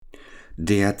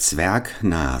Der Zwerg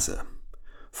Nase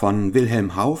von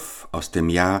Wilhelm Hauff aus dem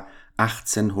Jahr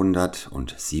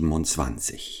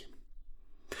 1827.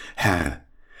 Herr,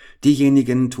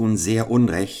 diejenigen tun sehr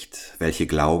Unrecht, welche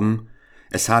glauben,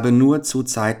 es habe nur zu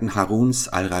Zeiten Haruns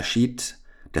al-Raschid,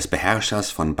 des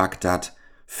Beherrschers von Bagdad,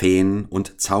 Feen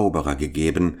und Zauberer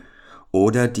gegeben,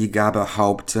 oder die gar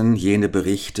behaupten jene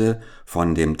Berichte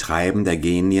von dem Treiben der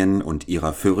Genien und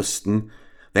ihrer Fürsten,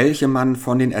 welche man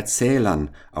von den Erzählern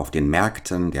auf den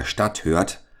Märkten der Stadt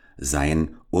hört,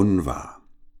 seien unwahr.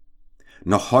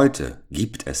 Noch heute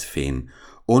gibt es Feen,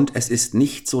 und es ist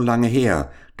nicht so lange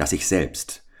her, dass ich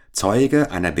selbst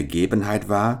Zeuge einer Begebenheit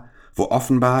war, wo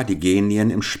offenbar die Genien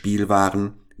im Spiel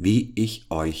waren, wie ich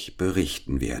euch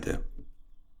berichten werde.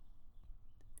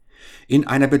 In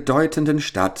einer bedeutenden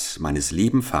Stadt meines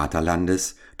lieben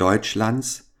Vaterlandes,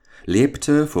 Deutschlands,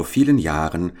 lebte vor vielen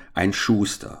Jahren ein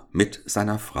Schuster mit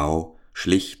seiner Frau,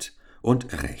 schlicht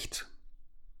und recht.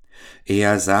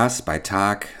 Er saß bei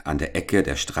Tag an der Ecke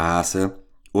der Straße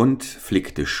und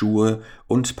flickte Schuhe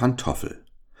und Pantoffel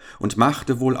und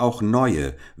machte wohl auch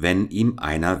neue, wenn ihm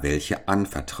einer welche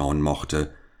anvertrauen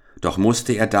mochte, doch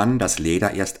musste er dann das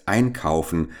Leder erst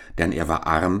einkaufen, denn er war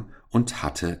arm und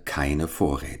hatte keine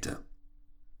Vorräte.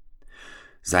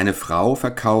 Seine Frau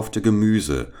verkaufte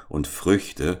Gemüse und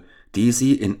Früchte, die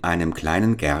sie in einem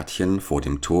kleinen Gärtchen vor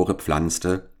dem Tore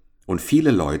pflanzte, und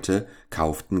viele Leute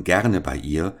kauften gerne bei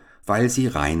ihr, weil sie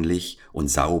reinlich und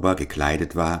sauber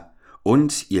gekleidet war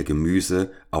und ihr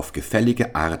Gemüse auf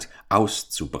gefällige Art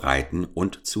auszubreiten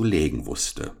und zu legen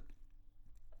wusste.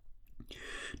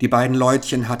 Die beiden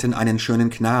Leutchen hatten einen schönen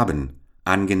Knaben,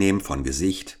 angenehm von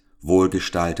Gesicht,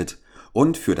 wohlgestaltet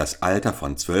und für das Alter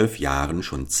von 12 Jahren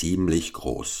schon ziemlich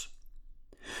groß.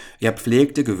 Er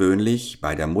pflegte gewöhnlich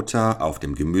bei der Mutter auf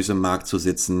dem Gemüsemarkt zu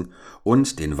sitzen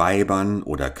und den Weibern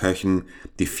oder Köchen,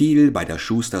 die viel bei der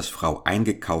Schustersfrau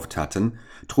eingekauft hatten,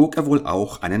 trug er wohl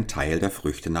auch einen Teil der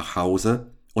Früchte nach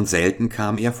Hause, und selten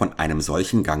kam er von einem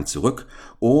solchen Gang zurück,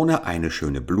 ohne eine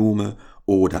schöne Blume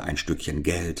oder ein Stückchen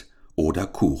Geld oder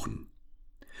Kuchen.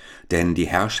 Denn die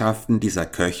Herrschaften dieser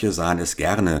Köche sahen es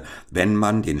gerne, wenn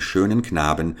man den schönen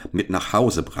Knaben mit nach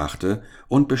Hause brachte,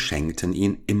 und beschenkten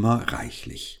ihn immer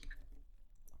reichlich.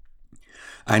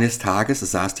 Eines Tages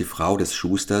saß die Frau des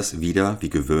Schusters wieder wie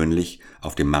gewöhnlich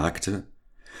auf dem Markte.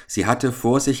 Sie hatte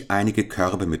vor sich einige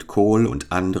Körbe mit Kohl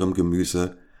und anderem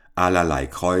Gemüse, allerlei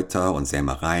Kräuter und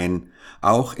Sämereien,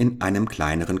 auch in einem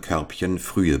kleineren Körbchen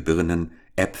frühe Birnen,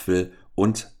 Äpfel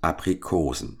und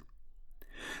Aprikosen.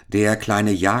 Der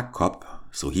kleine Jakob,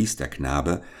 so hieß der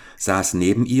Knabe, saß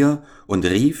neben ihr und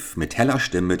rief mit heller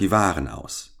Stimme die Waren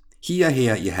aus.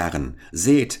 »Hierher, ihr Herren,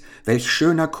 seht, welch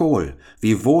schöner Kohl,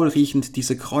 wie wohlriechend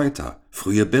diese Kräuter,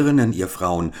 frühe Birnen, ihr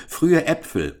Frauen, frühe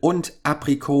Äpfel und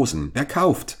Aprikosen, wer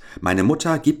kauft? Meine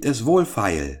Mutter gibt es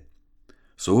wohlfeil.«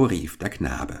 So rief der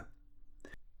Knabe.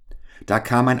 Da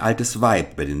kam ein altes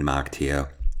Weib über den Markt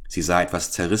her. Sie sah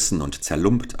etwas zerrissen und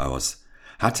zerlumpt aus,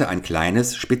 hatte ein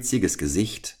kleines, spitziges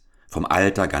Gesicht, vom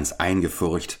Alter ganz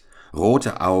eingefurcht,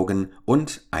 rote Augen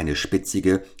und eine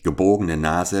spitzige, gebogene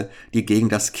Nase, die gegen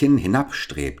das Kinn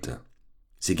hinabstrebte.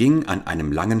 Sie ging an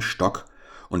einem langen Stock,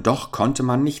 und doch konnte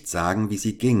man nicht sagen, wie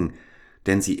sie ging,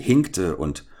 denn sie hinkte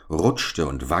und rutschte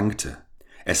und wankte.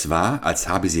 Es war, als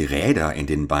habe sie Räder in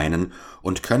den Beinen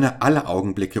und könne alle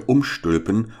Augenblicke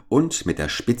umstülpen und mit der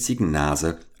spitzigen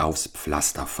Nase aufs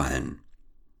Pflaster fallen.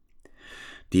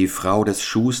 Die Frau des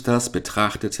Schusters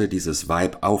betrachtete dieses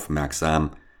Weib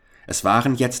aufmerksam. Es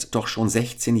waren jetzt doch schon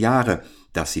 16 Jahre,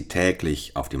 dass sie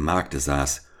täglich auf dem Markte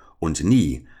saß, und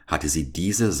nie hatte sie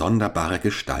diese sonderbare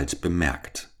Gestalt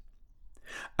bemerkt.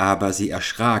 Aber sie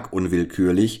erschrak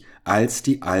unwillkürlich, als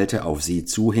die Alte auf sie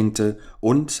zuhinkte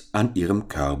und an ihrem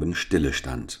Körben stille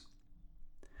stand.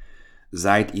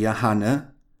 »Seid ihr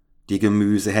Hanne, die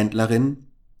Gemüsehändlerin?«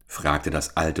 fragte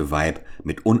das alte Weib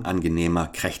mit unangenehmer,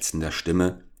 krächzender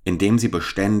Stimme, indem sie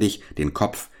beständig den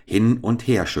Kopf hin und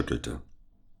her schüttelte.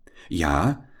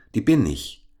 »Ja, die bin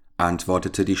ich«,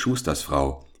 antwortete die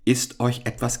Schustersfrau. »Ist euch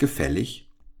etwas gefällig?«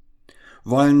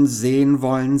 »Wollen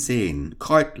sehen,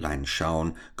 Kräutlein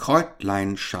schauen,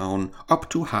 ob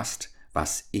du hast,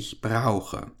 was ich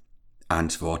brauche«,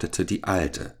 antwortete die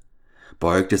Alte,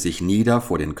 beugte sich nieder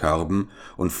vor den Körben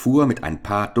und fuhr mit ein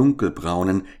paar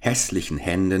dunkelbraunen, hässlichen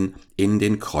Händen in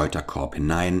den Kräuterkorb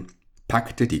hinein,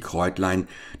 packte die Kräutlein,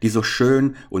 die so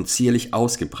schön und zierlich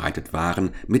ausgebreitet waren,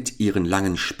 mit ihren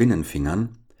langen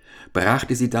Spinnenfingern,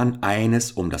 brachte sie dann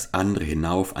eines um das andere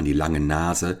hinauf an die lange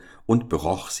Nase und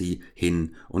beroch sie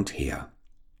hin und her.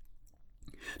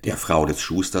 Der Frau des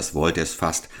Schusters wollte es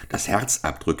fast das Herz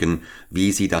abdrücken,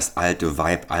 wie sie das alte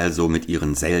Weib also mit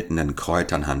ihren seltenen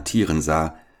Kräutern hantieren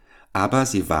sah, aber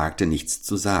sie wagte nichts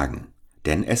zu sagen,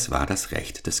 denn es war das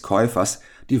Recht des Käufers,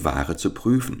 die Ware zu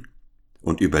prüfen.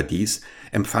 Und überdies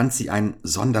empfand sie ein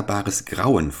sonderbares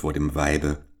Grauen vor dem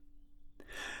Weibe.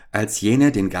 Als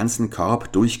jene den ganzen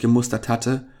Korb durchgemustert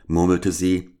hatte, murmelte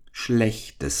sie: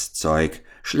 »Schlechtes Zeug,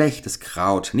 schlechtes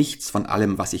Kraut, nichts von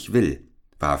allem, was ich will.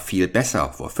 War viel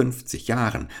besser vor 50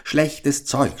 Jahren. Schlechtes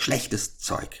Zeug, schlechtes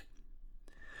Zeug.«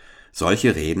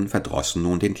 Solche Reden verdrossen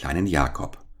nun den kleinen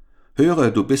Jakob.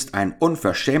 »Höre, du bist ein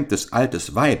unverschämtes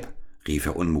altes Weib«, rief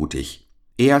er unmutig.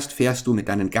 »Erst fährst du mit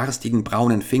deinen garstigen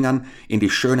braunen Fingern in die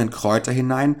schönen Kräuter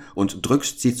hinein und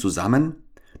drückst sie zusammen,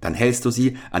 dann hältst du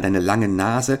sie an deine lange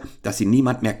Nase, dass sie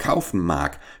niemand mehr kaufen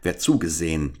mag, wer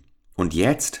zugesehen. Und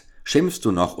jetzt schimpfst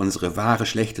du noch unsere Ware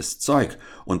schlechtes Zeug,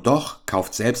 und doch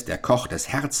kauft selbst der Koch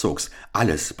des Herzogs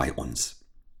alles bei uns.«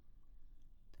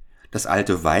 Das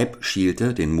alte Weib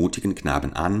schielte den mutigen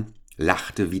Knaben an,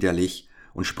 lachte widerlich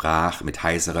und sprach mit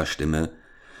heiserer Stimme: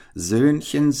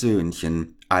 »Söhnchen,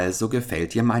 Söhnchen, also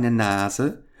gefällt dir meine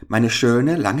Nase, meine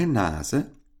schöne lange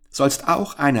Nase? Sollst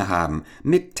auch eine haben,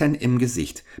 mitten im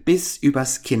Gesicht, bis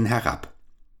übers Kinn herab.«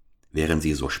 Während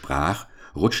sie so sprach,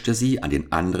 rutschte sie an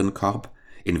den anderen Korb,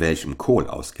 in welchem Kohl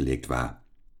ausgelegt war.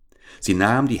 Sie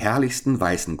nahm die herrlichsten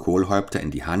weißen Kohlhäupter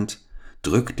in die Hand,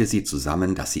 drückte sie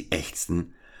zusammen, dass sie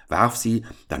ächzten, warf sie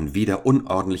dann wieder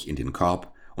unordentlich in den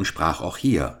Korb und sprach auch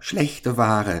hier: »Schlechte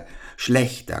Ware,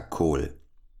 schlechter Kohl.«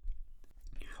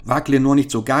 »Wackle nur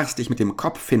nicht so garstig mit dem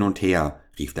Kopf hin und her«,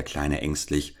 rief der Kleine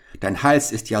ängstlich. »Dein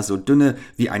Hals ist ja so dünne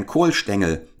wie ein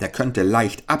Kohlstängel, der könnte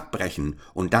leicht abbrechen,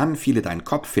 und dann fiele dein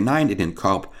Kopf hinein in den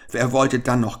Korb. Wer wollte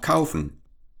dann noch kaufen?«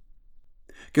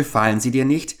 »Gefallen sie dir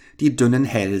nicht, die dünnen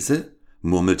Hälse?«,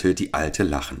 murmelte die Alte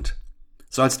lachend.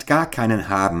 »Sollst gar keinen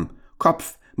haben.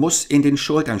 Kopf muß in den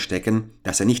Schultern stecken,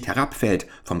 dass er nicht herabfällt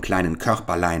vom kleinen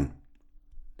Körperlein.«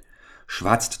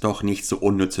 »Schwatzt doch nicht so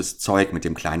unnützes Zeug mit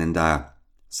dem Kleinen da«,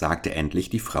 sagte endlich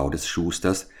die Frau des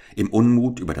Schusters im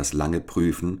Unmut über das lange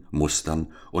Prüfen,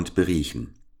 Mustern und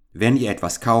Beriechen. »Wenn ihr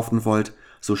etwas kaufen wollt,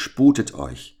 so sputet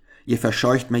euch. Ihr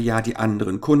verscheucht mir ja die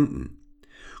anderen Kunden.«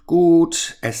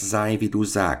 »Gut, es sei, wie du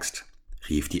sagst«,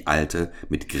 rief die Alte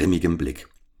mit grimmigem Blick.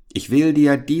 »Ich will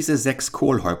dir diese 6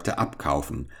 Kohlhäupter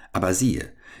abkaufen, aber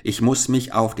siehe, ich muß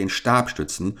mich auf den Stab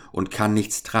stützen und kann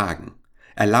nichts tragen.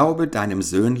 Erlaube deinem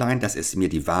Söhnlein, dass es mir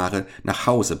die Ware nach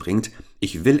Hause bringt,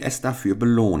 ich will es dafür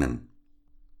belohnen.«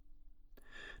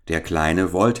 Der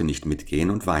Kleine wollte nicht mitgehen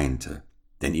und weinte,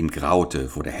 denn ihm graute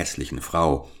vor der hässlichen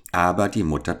Frau, aber die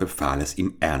Mutter befahl es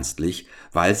ihm ernstlich,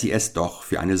 weil sie es doch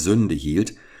für eine Sünde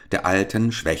hielt, der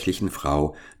alten, schwächlichen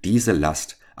Frau diese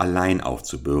Last allein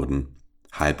aufzubürden.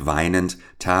 Halb weinend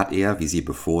tat er, wie sie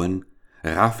befohlen,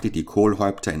 raffte die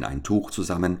Kohlhäupter in ein Tuch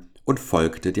zusammen und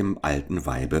folgte dem alten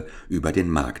Weibe über den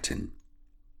Markt hin.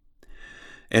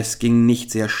 Es ging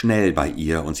nicht sehr schnell bei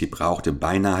ihr, und sie brauchte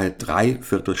beinahe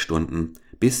 3/4 Stunden,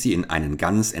 bis sie in einen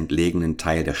ganz entlegenen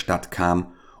Teil der Stadt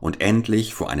kam und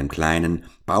endlich vor einem kleinen,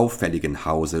 baufälligen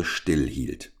Hause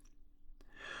stillhielt.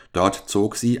 Dort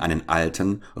zog sie einen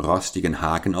alten, rostigen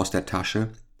Haken aus der Tasche,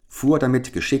 fuhr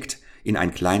damit geschickt in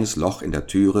ein kleines Loch in der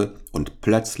Türe, und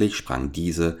plötzlich sprang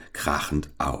diese krachend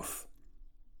auf.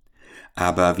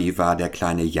 Aber wie war der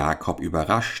kleine Jakob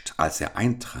überrascht, als er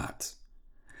eintrat!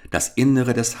 Das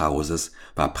Innere des Hauses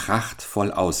war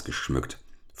prachtvoll ausgeschmückt,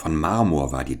 von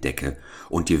Marmor war die Decke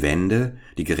und die Wände,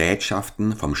 die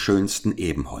Gerätschaften vom schönsten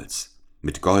Ebenholz,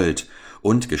 mit Gold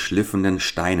und geschliffenen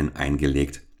Steinen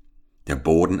eingelegt. Der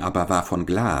Boden aber war von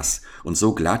Glas und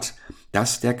so glatt,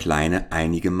 dass der Kleine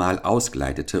einigemal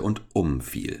ausgleitete und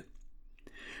umfiel.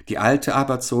 Die Alte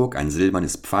aber zog ein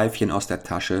silbernes Pfeifchen aus der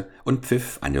Tasche und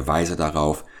pfiff eine Weise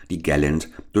darauf, die gellend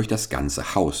durch das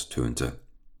ganze Haus tönte.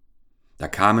 Da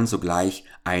kamen sogleich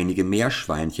einige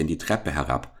Meerschweinchen die Treppe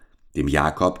herab. Dem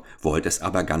Jakob wollte es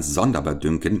aber ganz sonderbar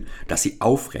dünken, dass sie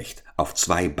aufrecht auf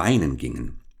 2 Beinen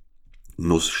gingen,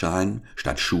 Nussschalen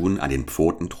statt Schuhen an den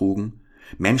Pfoten trugen,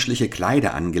 menschliche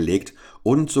Kleider angelegt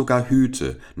und sogar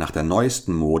Hüte nach der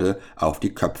neuesten Mode auf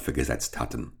die Köpfe gesetzt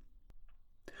hatten.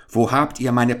 »Wo habt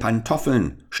ihr meine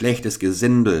Pantoffeln, schlechtes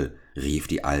Gesindel?« rief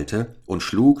die Alte und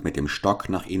schlug mit dem Stock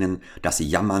nach ihnen, dass sie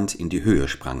jammernd in die Höhe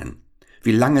sprangen.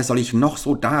 »Wie lange soll ich noch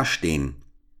so dastehen?«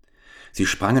 Sie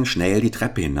sprangen schnell die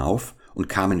Treppe hinauf und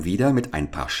kamen wieder mit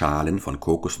ein paar Schalen von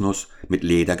Kokosnuss mit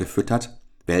Leder gefüttert,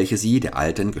 welche sie der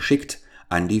Alten geschickt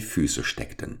an die Füße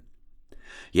steckten.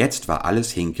 Jetzt war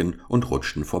alles Hinken und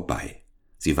Rutschen vorbei.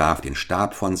 Sie warf den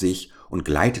Stab von sich und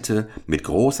gleitete mit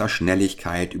großer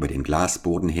Schnelligkeit über den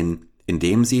Glasboden hin,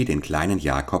 indem sie den kleinen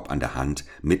Jakob an der Hand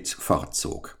mit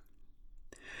fortzog.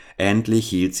 Endlich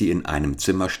hielt sie in einem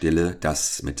Zimmer stille,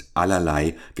 das mit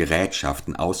allerlei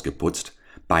Gerätschaften ausgeputzt,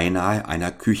 beinahe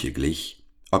einer Küche glich,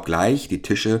 obgleich die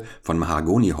Tische von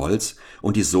Mahagoniholz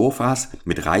und die Sofas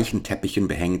mit reichen Teppichen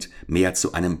behängt mehr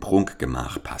zu einem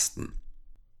Prunkgemach passten.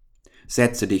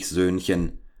 »Setze dich,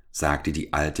 Söhnchen«, sagte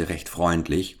die Alte recht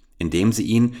freundlich, indem sie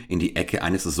ihn in die Ecke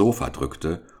eines Sofa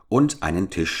drückte und einen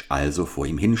Tisch also vor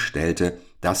ihm hinstellte,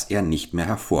 dass er nicht mehr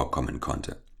hervorkommen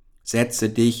konnte. »Setze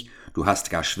dich, du hast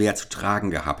gar schwer zu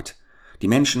tragen gehabt. Die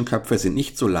Menschenköpfe sind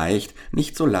nicht so leicht,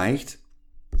 nicht so leicht.«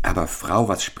 »Aber Frau,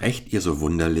 was sprecht ihr so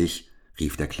wunderlich?«,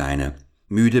 rief der Kleine.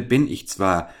 »Müde bin ich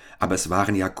zwar, aber es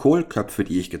waren ja Kohlköpfe,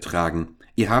 die ich getragen.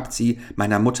 Ihr habt sie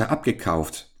meiner Mutter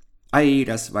abgekauft.« »Ei,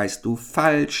 das weißt du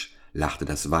falsch«, lachte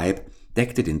das Weib,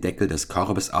 deckte den Deckel des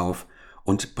Korbes auf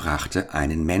und brachte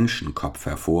einen Menschenkopf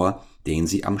hervor, den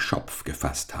sie am Schopf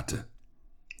gefasst hatte.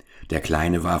 Der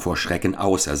Kleine war vor Schrecken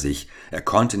außer sich, er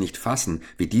konnte nicht fassen,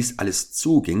 wie dies alles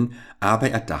zuging,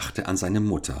 aber er dachte an seine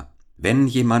Mutter. Wenn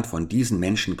jemand von diesen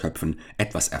Menschenköpfen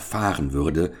etwas erfahren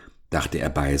würde, dachte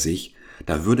er bei sich,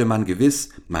 da würde man gewiss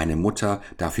meine Mutter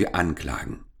dafür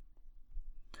anklagen.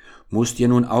 »Mußt dir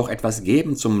nun auch etwas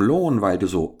geben zum Lohn, weil du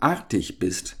so artig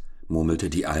bist«,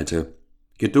 murmelte die Alte.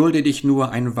 »Gedulde dich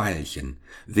nur ein Weilchen,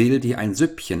 will dir ein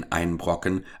Süppchen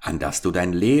einbrocken, an das du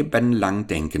dein Leben lang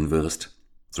denken wirst.«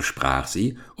 So sprach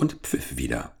sie und pfiff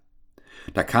wieder.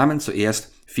 Da kamen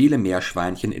zuerst viele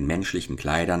Meerschweinchen in menschlichen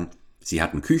Kleidern, sie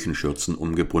hatten Küchenschürzen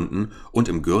umgebunden und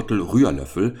im Gürtel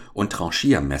Rührlöffel und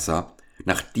Tranchiermesser,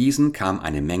 nach diesen kam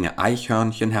eine Menge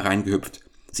Eichhörnchen hereingehüpft,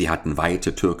 sie hatten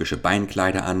weite türkische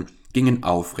Beinkleider an, gingen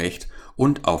aufrecht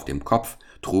und auf dem Kopf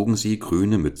trugen sie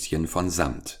grüne Mützchen von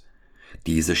Samt.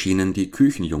 Diese schienen die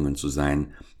Küchenjungen zu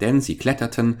sein, denn sie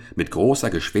kletterten mit großer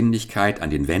Geschwindigkeit an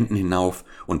den Wänden hinauf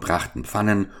und brachten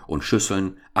Pfannen und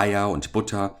Schüsseln, Eier und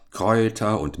Butter,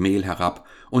 Kräuter und Mehl herab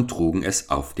und trugen es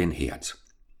auf den Herd.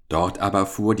 Dort aber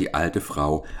fuhr die alte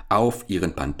Frau auf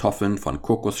ihren Pantoffeln von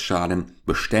Kokosschalen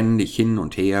beständig hin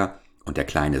und her, und der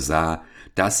Kleine sah,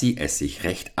 dass sie es sich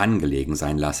recht angelegen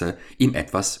sein lasse, ihm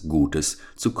etwas Gutes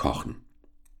zu kochen.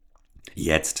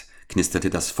 Jetzt knisterte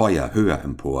das Feuer höher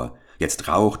empor, jetzt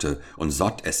rauchte und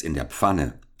sott es in der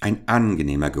Pfanne, ein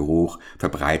angenehmer Geruch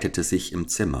verbreitete sich im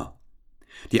Zimmer.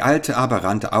 Die Alte aber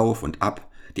rannte auf und ab,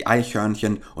 die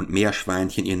Eichhörnchen und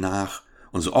Meerschweinchen ihr nach,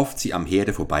 und so oft sie am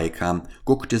Herde vorbeikam,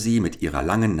 guckte sie mit ihrer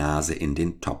langen Nase in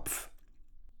den Topf.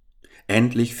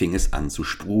 Endlich fing es an zu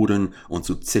sprudeln und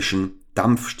zu zischen,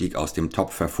 Dampf stieg aus dem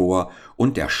Topf hervor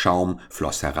und der Schaum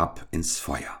floss herab ins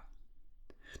Feuer.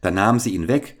 Da nahm sie ihn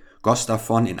weg, goss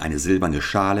davon in eine silberne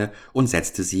Schale und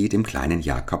setzte sie dem kleinen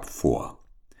Jakob vor.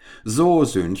 »So,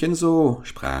 Söhnchen, so«,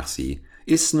 sprach sie,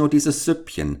 »iss nur dieses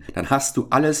Süppchen, dann hast du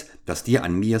alles, das dir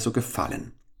an mir so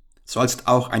gefallen. Sollst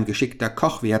auch ein geschickter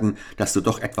Koch werden, dass du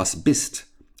doch etwas bist.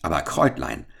 Aber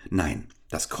Kräutlein, nein,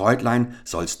 das Kräutlein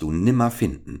sollst du nimmer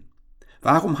finden.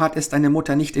 Warum hat es deine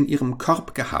Mutter nicht in ihrem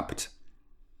Korb gehabt?«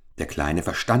 Der Kleine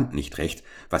verstand nicht recht,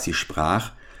 was sie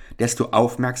sprach, desto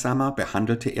aufmerksamer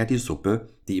behandelte er die Suppe,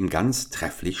 die ihm ganz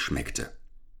trefflich schmeckte.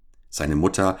 Seine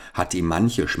Mutter hatte ihm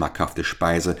manche schmackhafte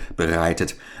Speise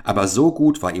bereitet, aber so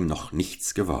gut war ihm noch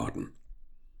nichts geworden.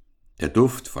 Der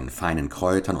Duft von feinen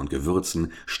Kräutern und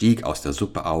Gewürzen stieg aus der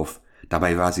Suppe auf,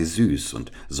 dabei war sie süß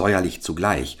und säuerlich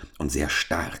zugleich und sehr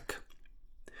stark.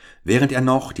 Während er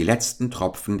noch die letzten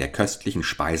Tropfen der köstlichen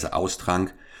Speise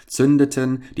austrank,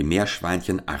 zündeten die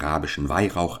Meerschweinchen arabischen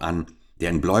Weihrauch an, der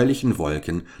in bläulichen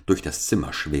Wolken durch das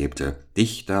Zimmer schwebte.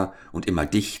 Dichter und immer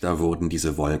dichter wurden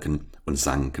diese Wolken und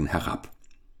sanken herab.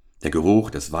 Der Geruch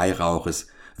des Weihrauches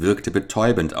wirkte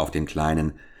betäubend auf den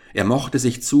Kleinen. Er mochte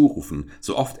sich zurufen,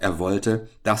 so oft er wollte,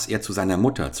 dass er zu seiner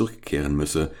Mutter zurückkehren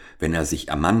müsse. Wenn er sich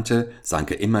ermannte, sank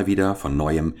er immer wieder von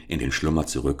Neuem in den Schlummer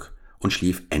zurück und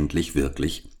schlief endlich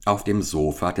wirklich auf dem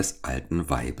Sofa des alten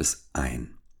Weibes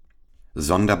ein.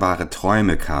 Sonderbare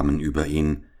Träume kamen über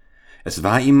ihn. Es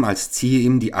war ihm, als ziehe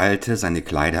ihm die Alte seine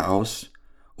Kleider aus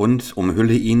und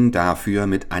umhülle ihn dafür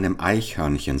mit einem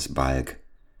Eichhörnchensbalg.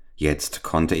 Jetzt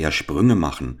konnte er Sprünge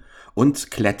machen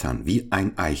und klettern wie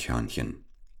ein Eichhörnchen.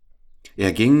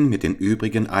 Er ging mit den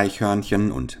übrigen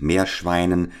Eichhörnchen und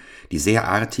Meerschweinen, die sehr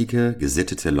artige,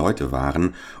 gesittete Leute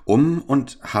waren,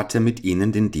 und hatte mit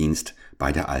ihnen den Dienst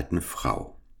bei der alten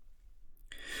Frau.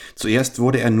 Zuerst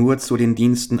wurde er nur zu den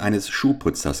Diensten eines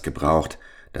Schuhputzers gebraucht,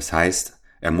 das heißt,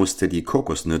 er musste die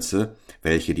Kokosnüsse,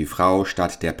 welche die Frau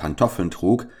statt der Pantoffeln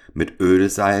trug, mit Öl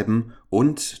salben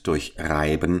und durch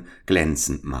Reiben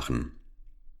glänzend machen.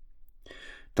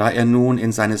 Da er nun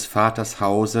in seines Vaters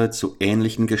Hause zu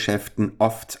ähnlichen Geschäften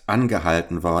oft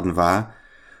angehalten worden war,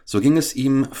 so ging es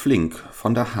ihm flink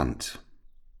von der Hand.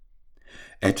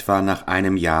 Etwa nach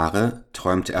einem Jahre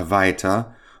träumte er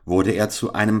weiter, wurde er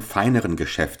zu einem feineren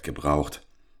Geschäft gebraucht.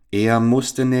 Er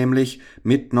musste nämlich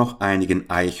mit noch einigen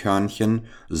Eichhörnchen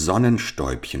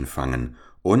Sonnenstäubchen fangen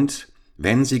und,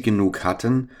 wenn sie genug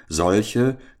hatten,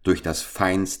 solche durch das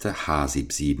feinste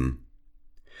Haarsieb sieben.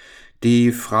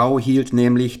 Die Frau hielt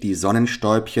nämlich die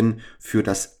Sonnenstäubchen für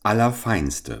das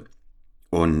Allerfeinste,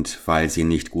 und weil sie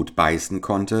nicht gut beißen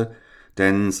konnte,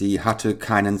 denn sie hatte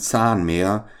keinen Zahn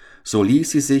mehr, so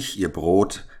ließ sie sich ihr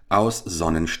Brot aus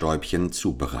Sonnenstäubchen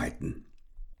zubereiten.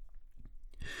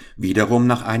 Wiederum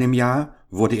nach einem Jahr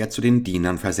wurde er zu den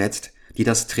Dienern versetzt, die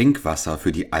das Trinkwasser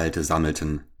für die Alte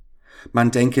sammelten. Man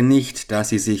denke nicht, dass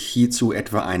sie sich hiezu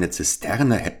etwa eine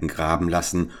Zisterne hätten graben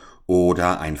lassen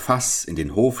oder ein Fass in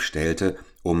den Hof stellte,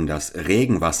 um das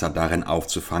Regenwasser darin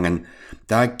aufzufangen,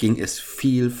 da ging es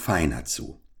viel feiner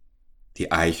zu.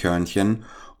 Die Eichhörnchen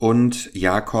und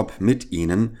Jakob mit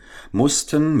ihnen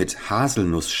mussten mit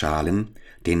Haselnussschalen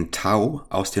den Tau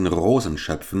aus den Rosen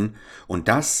schöpfen, und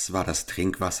das war das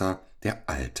Trinkwasser der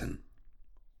Alten.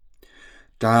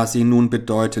 Da sie nun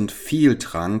bedeutend viel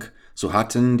trank, so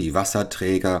hatten die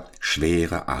Wasserträger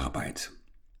schwere Arbeit.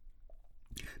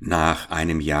 Nach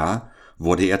einem Jahr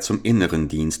wurde er zum inneren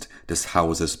Dienst des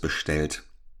Hauses bestellt.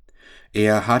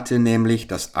 Er hatte nämlich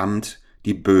das Amt,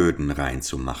 die Böden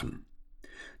reinzumachen.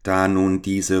 Da nun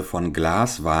diese von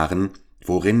Glas waren,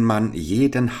 worin man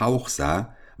jeden Hauch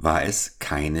sah, war es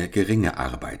keine geringe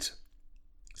Arbeit.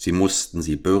 Sie mussten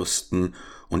sie bürsten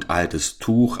und altes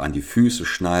Tuch an die Füße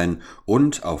schnallen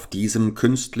und auf diesem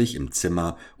künstlich im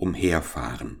Zimmer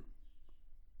umherfahren.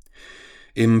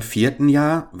 Im 4.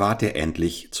 Jahr ward er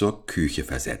endlich zur Küche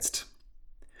versetzt.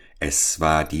 Es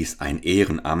war dies ein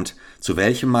Ehrenamt, zu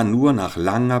welchem man nur nach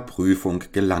langer Prüfung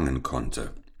gelangen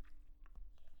konnte.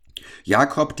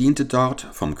 Jakob diente dort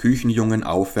vom Küchenjungen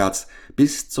aufwärts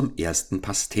bis zum ersten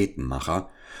Pastetenmacher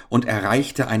und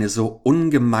erreichte eine so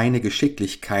ungemeine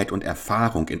Geschicklichkeit und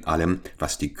Erfahrung in allem,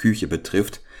 was die Küche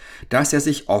betrifft, dass er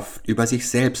sich oft über sich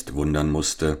selbst wundern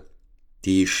musste.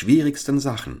 Die schwierigsten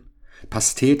Sachen,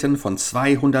 Pasteten von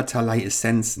 200erlei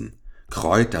Essenzen,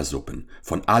 Kräutersuppen,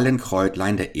 von allen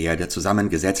Kräutlein der Erde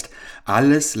zusammengesetzt,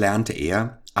 alles lernte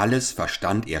er, alles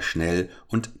verstand er schnell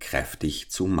und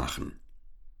kräftig zu machen.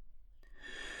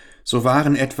 So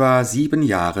waren etwa 7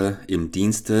 Jahre im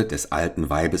Dienste des alten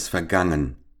Weibes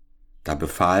vergangen. Da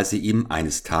befahl sie ihm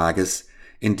eines Tages,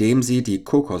 indem sie die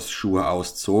Kokosschuhe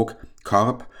auszog,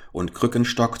 Korb und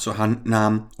Krückenstock zur Hand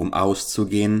nahm, um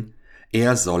auszugehen,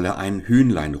 er solle ein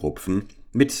Hühnlein rupfen,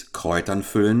 mit Kräutern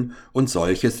füllen und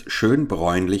solches schön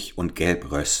bräunlich und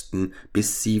gelb rösten,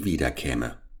 bis sie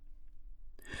wiederkäme.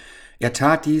 Er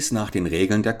tat dies nach den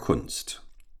Regeln der Kunst.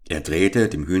 Er drehte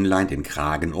dem Hühnlein den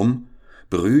Kragen um,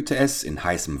 brühte es in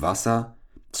heißem Wasser,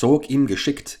 zog ihm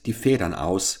geschickt die Federn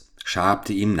aus,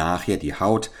 schabte ihm nachher die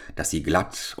Haut, dass sie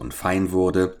glatt und fein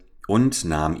wurde, und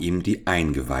nahm ihm die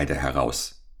Eingeweide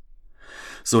heraus.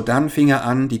 Sodann fing er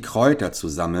an, die Kräuter zu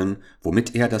sammeln,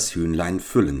 womit er das Hühnlein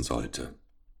füllen sollte.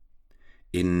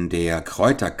 In der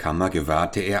Kräuterkammer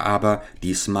gewahrte er aber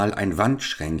diesmal ein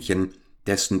Wandschränkchen,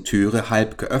 dessen Türe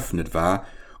halb geöffnet war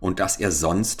und das er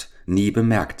sonst nie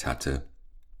bemerkt hatte.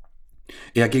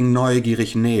 Er ging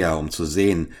neugierig näher, um zu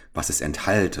sehen, was es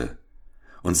enthalte,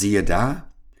 und siehe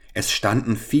da, es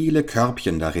standen viele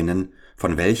Körbchen darinnen,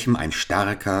 von welchem ein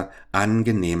starker,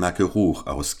 angenehmer Geruch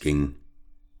ausging.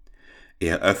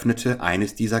 Er öffnete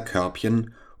eines dieser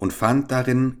Körbchen und fand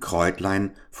darin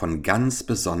Kräutlein von ganz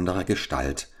besonderer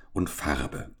Gestalt und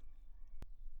Farbe.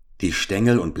 Die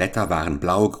Stängel und Blätter waren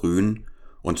blaugrün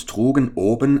und trugen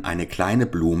oben eine kleine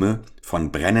Blume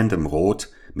von brennendem Rot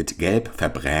mit Gelb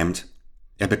verbrämt.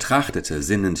 Er betrachtete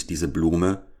sinnend diese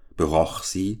Blume, beroch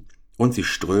sie, und sie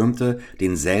strömte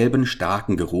denselben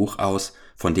starken Geruch aus,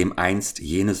 von dem einst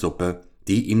jene Suppe,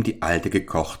 die ihm die Alte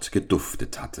gekocht,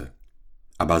 geduftet hatte.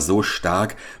 Aber so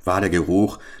stark war der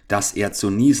Geruch, dass er zu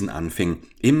niesen anfing,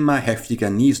 immer heftiger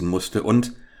niesen musste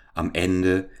und am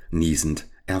Ende niesend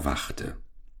erwachte.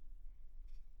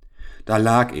 Da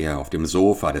lag er auf dem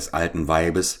Sofa des alten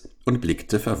Weibes und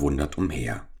blickte verwundert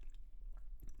umher.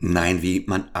 »Nein, wie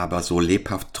man aber so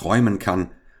lebhaft träumen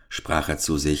kann«, sprach er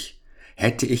zu sich,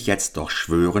 »hätte ich jetzt doch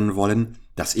schwören wollen,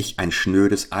 dass ich ein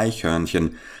schnödes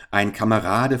Eichhörnchen, ein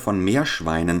Kamerade von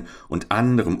Meerschweinen und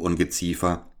anderem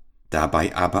Ungeziefer,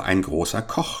 dabei aber ein großer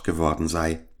Koch geworden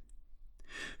sei.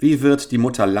 Wie wird die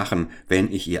Mutter lachen,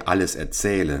 wenn ich ihr alles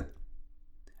erzähle?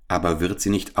 Aber wird sie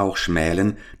nicht auch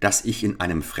schmälen, dass ich in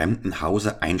einem fremden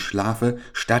Hause einschlafe,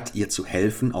 statt ihr zu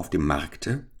helfen auf dem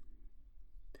Markte?«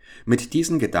 Mit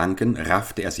diesen Gedanken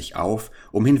raffte er sich auf,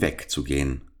 um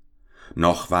hinwegzugehen.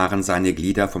 Noch waren seine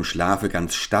Glieder vom Schlafe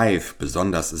ganz steif,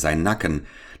 besonders sein Nacken,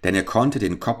 denn er konnte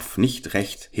den Kopf nicht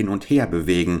recht hin und her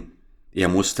bewegen. Er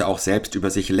musste auch selbst über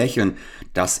sich lächeln,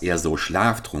 dass er so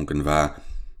schlaftrunken war,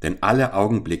 denn alle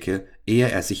Augenblicke, ehe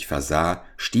er sich versah,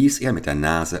 stieß er mit der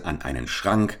Nase an einen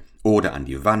Schrank oder an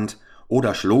die Wand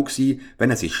oder schlug sie, wenn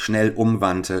er sich schnell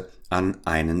umwandte, an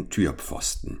einen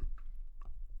Türpfosten.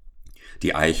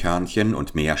 Die Eichhörnchen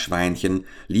und Meerschweinchen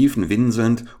liefen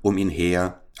winselnd um ihn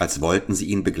her, als wollten sie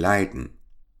ihn begleiten.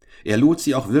 Er lud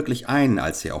sie auch wirklich ein,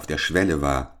 als er auf der Schwelle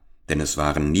war, denn es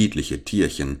waren niedliche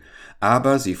Tierchen,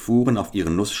 aber sie fuhren auf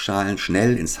ihren Nussschalen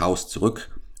schnell ins Haus zurück,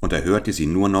 und er hörte sie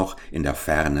nur noch in der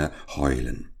Ferne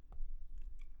heulen.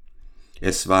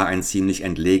 Es war ein ziemlich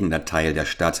entlegener Teil der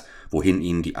Stadt, wohin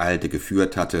ihn die Alte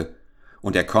geführt hatte,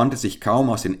 und er konnte sich kaum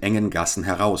aus den engen Gassen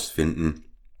herausfinden.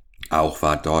 Auch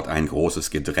war dort ein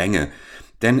großes Gedränge,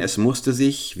 denn es musste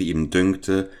sich, wie ihm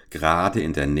dünkte, gerade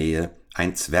in der Nähe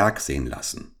ein Zwerg sehen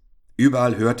lassen.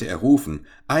 Überall hörte er rufen: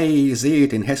 »Ei,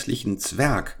 seht den hässlichen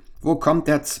Zwerg! Wo kommt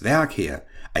der Zwerg her?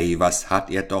 Ei, was hat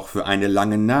er doch für eine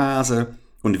lange Nase!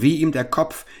 Und wie ihm der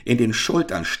Kopf in den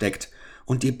Schultern steckt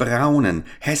und die braunen,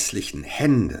 hässlichen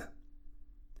Hände!«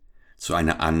 Zu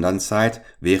einer andern Zeit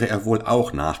wäre er wohl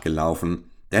auch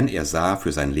nachgelaufen, denn er sah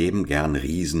für sein Leben gern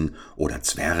Riesen oder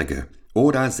Zwerge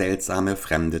oder seltsame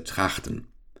fremde Trachten.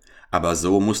 Aber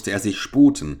so musste er sich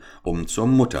sputen, um zur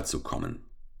Mutter zu kommen.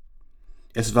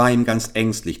 Es war ihm ganz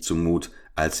ängstlich zumut,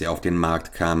 als er auf den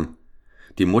Markt kam.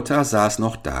 Die Mutter saß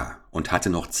noch da und hatte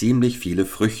noch ziemlich viele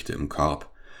Früchte im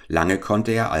Korb. Lange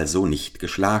konnte er also nicht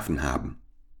geschlafen haben.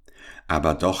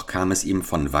 Aber doch kam es ihm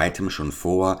von weitem schon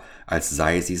vor, als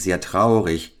sei sie sehr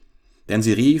traurig, denn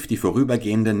sie rief die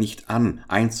Vorübergehenden nicht an,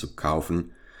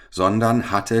 einzukaufen,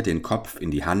 sondern hatte den Kopf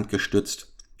in die Hand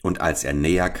gestützt, und als er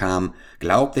näher kam,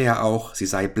 glaubte er auch, sie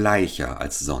sei bleicher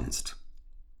als sonst.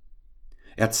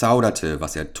 Er zauderte,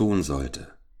 was er tun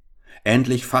sollte.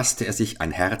 Endlich fasste er sich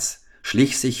ein Herz,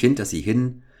 schlich sich hinter sie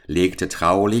hin, legte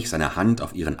traulich seine Hand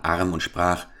auf ihren Arm und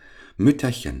sprach: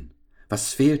 »Mütterchen,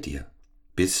 was fehlt dir?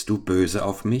 Bist du böse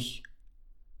auf mich?«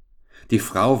 Die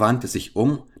Frau wandte sich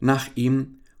um nach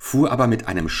ihm, fuhr aber mit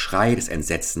einem Schrei des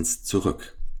Entsetzens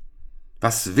zurück.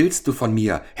 »Was willst du von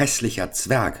mir, hässlicher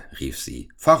Zwerg?« rief sie.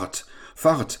 »Fort,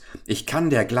 fort, ich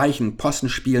kann dergleichen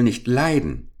Possenspiel nicht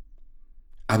leiden.«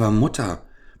 »Aber Mutter,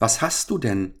 was hast du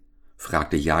denn?«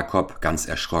 fragte Jakob ganz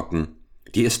erschrocken.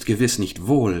 »Dir ist gewiss nicht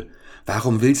wohl.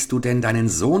 Warum willst du denn deinen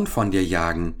Sohn von dir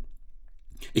jagen?«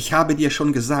 »Ich habe dir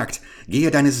schon gesagt, gehe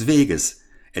deines Weges«,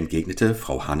 entgegnete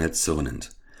Frau Hanne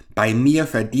zürnend. »Bei mir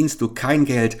verdienst du kein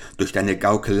Geld durch deine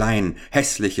Gaukeleien,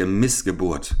 hässliche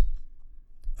Missgeburt.«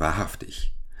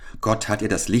 »Wahrhaftig, Gott hat ihr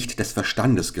das Licht des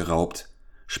Verstandes geraubt«,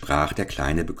 sprach der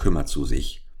Kleine bekümmert zu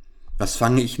sich. »Was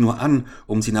fange ich nur an,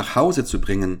 um sie nach Hause zu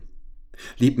bringen?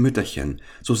 Lieb Mütterchen,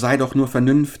 so sei doch nur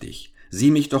vernünftig,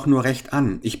 sieh mich doch nur recht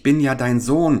an, ich bin ja dein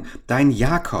Sohn, dein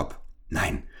Jakob.«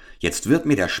 »Nein, jetzt wird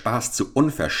mir der Spaß zu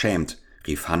unverschämt«,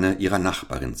 rief Hanne ihrer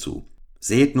Nachbarin zu.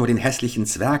 »Seht nur den hässlichen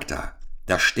Zwerg da.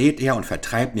 Da steht er und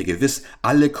vertreibt mir gewiss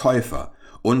alle Käufer,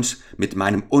 und mit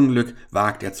meinem Unglück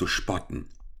wagt er zu spotten.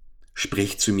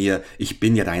 Sprich zu mir, ich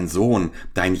bin ja dein Sohn,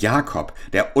 dein Jakob,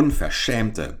 der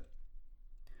Unverschämte.«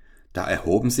 Da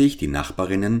erhoben sich die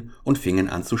Nachbarinnen und fingen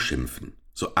an zu schimpfen,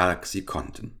 so arg sie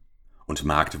konnten. Und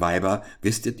Marktweiber,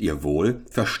 wisstet ihr wohl,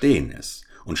 verstehen es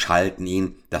und schalten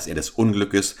ihn, dass er des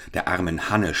Unglückes der armen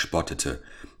Hanne spottete,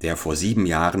 der vor 7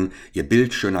 Jahren ihr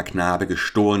bildschöner Knabe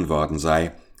gestohlen worden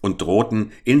sei, und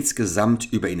drohten,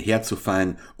 insgesamt über ihn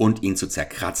herzufallen und ihn zu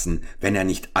zerkratzen, wenn er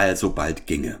nicht alsobald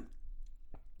ginge.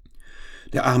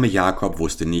 Der arme Jakob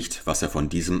wusste nicht, was er von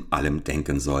diesem allem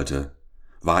denken sollte.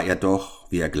 War er doch,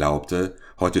 wie er glaubte,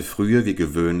 heute frühe wie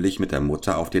gewöhnlich mit der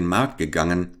Mutter auf den Markt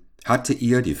gegangen, hatte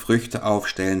ihr die Früchte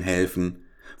aufstellen helfen,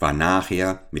 war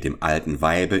nachher mit dem alten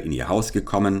Weibe in ihr Haus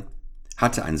gekommen,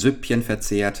 hatte ein Süppchen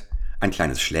verzehrt, ein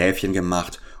kleines Schläfchen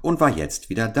gemacht und war jetzt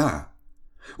wieder da.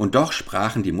 Und doch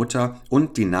sprachen die Mutter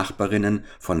und die Nachbarinnen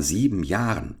von 7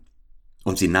 Jahren.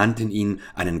 Und sie nannten ihn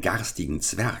einen garstigen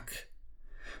Zwerg.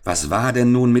 Was war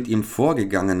denn nun mit ihm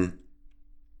vorgegangen?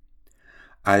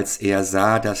 Als er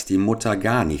sah, dass die Mutter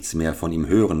gar nichts mehr von ihm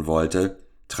hören wollte,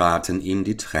 traten ihm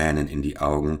die Tränen in die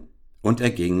Augen, und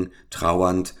er ging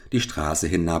trauernd die Straße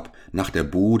hinab nach der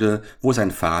Bude, wo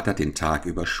sein Vater den Tag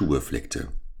über Schuhe flickte.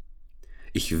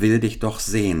 »Ich will dich doch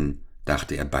sehen«,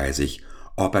 dachte er bei sich,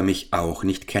 »ob er mich auch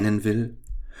nicht kennen will?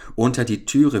 Unter die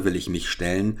Türe will ich mich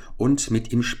stellen und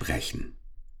mit ihm sprechen.«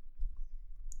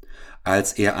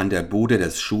 Als er an der Bude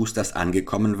des Schusters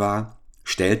angekommen war,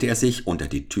 stellte er sich unter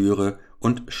die Türe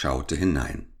und schaute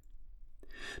hinein.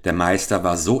 Der Meister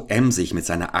war so emsig mit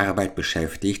seiner Arbeit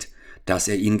beschäftigt, dass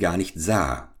er ihn gar nicht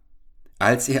sah.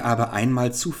 Als er aber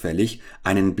einmal zufällig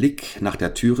einen Blick nach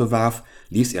der Türe warf,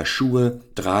 ließ er Schuhe,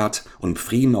 Draht und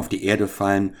Pfriem auf die Erde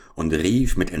fallen und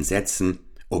rief mit Entsetzen: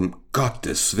 »Um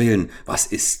Gottes Willen, was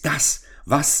ist das?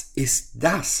 Was ist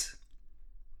das?«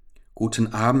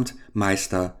 »Guten Abend,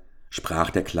 Meister«,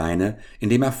 sprach der Kleine,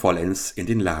 indem er vollends in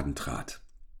den Laden trat.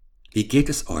 »Wie geht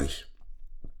es euch?«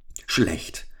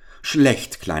 »Schlecht,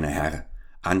 schlecht, kleiner Herr«,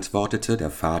 antwortete der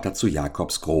Vater zu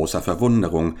Jakobs großer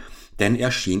Verwunderung, denn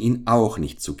er schien ihn auch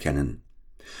nicht zu kennen.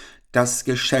 »Das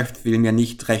Geschäft will mir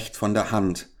nicht recht von der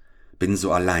Hand, bin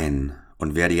so allein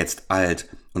und werde jetzt alt,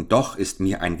 und doch ist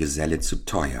mir ein Geselle zu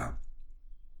teuer.«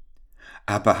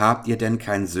 »Aber habt ihr denn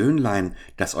kein Söhnlein,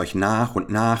 das euch nach und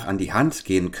nach an die Hand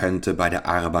gehen könnte bei der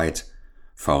Arbeit?«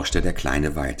 forschte der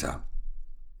Kleine weiter.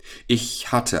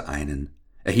 »Ich hatte einen.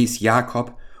 Er hieß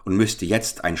Jakob und müsste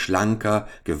jetzt ein schlanker,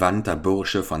 gewandter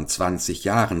Bursche von 20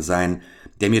 Jahren sein,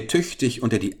 der mir tüchtig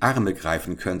unter die Arme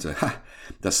greifen könnte. Ha,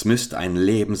 das müsste ein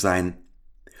Leben sein.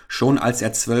 Schon als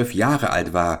er 12 Jahre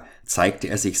alt war, zeigte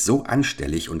er sich so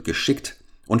anstellig und geschickt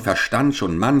und verstand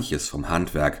schon manches vom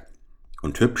Handwerk.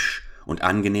 Und hübsch und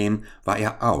angenehm war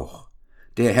er auch.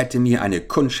 Der hätte mir eine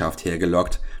Kundschaft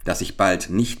hergelockt, dass ich bald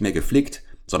nicht mehr geflickt,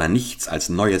 sondern nichts als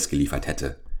Neues geliefert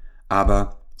hätte.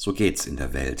 Aber so geht's in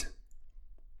der Welt.«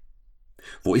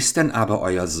 »Wo ist denn aber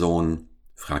euer Sohn?«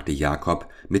 fragte Jakob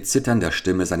mit zitternder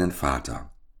Stimme seinen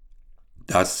Vater.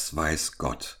 »Das weiß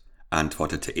Gott«,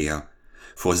 antwortete er.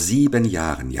 »Vor 7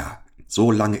 Jahren, ja,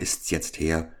 so lange ist's jetzt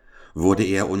her, wurde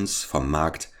er uns vom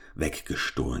Markt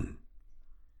weggestohlen.«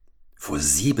 »Vor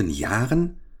 7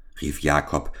 Jahren?« rief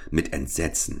Jakob mit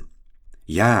Entsetzen.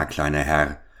 »Ja, kleiner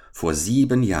Herr, vor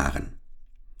 7 Jahren.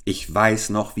 Ich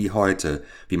weiß noch wie heute,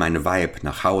 wie mein Weib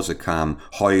nach Hause kam,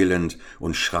 heulend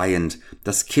und schreiend,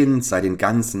 das Kind sei den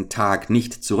ganzen Tag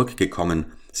nicht zurückgekommen,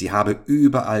 sie habe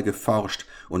überall geforscht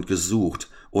und gesucht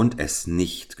und es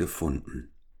nicht gefunden.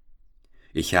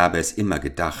 Ich habe es immer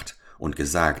gedacht und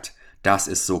gesagt, dass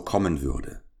es so kommen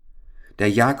würde. Der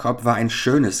Jakob war ein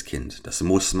schönes Kind, das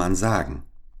muss man sagen.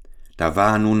 Da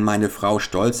war nun meine Frau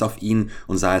stolz auf ihn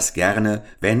und sah es gerne,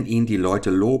 wenn ihn die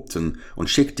Leute lobten, und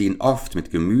schickte ihn oft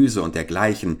mit Gemüse und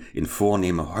dergleichen in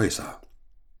vornehme Häuser.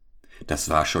 Das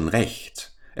war schon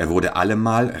recht, er wurde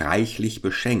allemal reichlich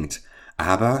beschenkt,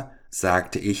 aber,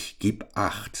 sagte ich, gib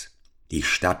acht, die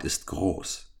Stadt ist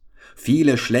groß.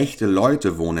 Viele schlechte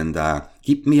Leute wohnen da,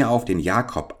 gib mir auf den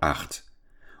Jakob acht.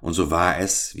 Und so war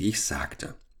es, wie ich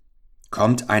sagte.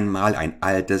 Kommt einmal ein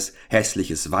altes,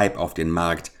 hässliches Weib auf den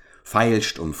Markt,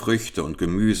 feilscht um Früchte und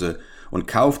Gemüse und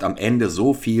kauft am Ende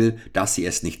so viel, dass sie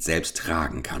es nicht selbst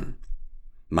tragen kann.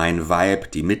 Mein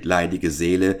Weib, die mitleidige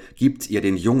Seele, gibt ihr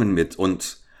den Jungen mit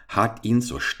und hat ihn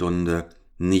zur Stunde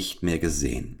nicht mehr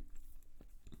gesehen.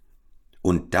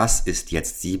 Und das ist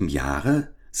jetzt 7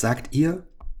 Jahre, sagt ihr?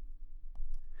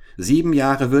 7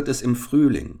 Jahre wird es im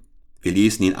Frühling. Wir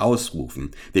ließen ihn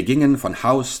ausrufen, wir gingen von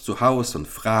Haus zu Haus und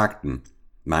fragten.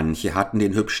 Manche hatten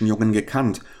den hübschen Jungen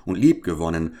gekannt und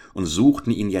liebgewonnen und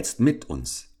suchten ihn jetzt mit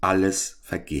uns, alles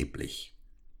vergeblich.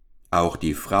 Auch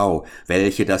die Frau,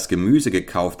 welche das Gemüse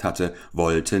gekauft hatte,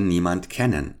 wollte niemand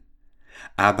kennen.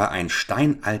 Aber ein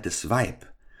steinaltes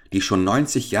Weib, die schon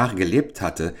 90 Jahre gelebt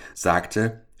hatte,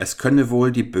 sagte, es könne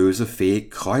wohl die böse Fee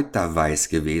Kräuterweiß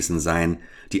gewesen sein,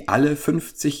 die alle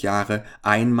 50 Jahre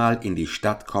einmal in die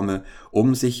Stadt komme,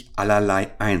 um sich allerlei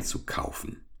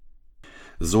einzukaufen.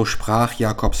 So sprach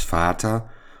Jakobs Vater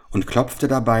und klopfte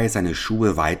dabei seine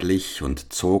Schuhe weidlich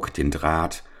und zog den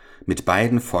Draht mit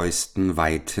beiden Fäusten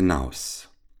weit hinaus.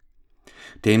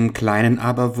 Dem Kleinen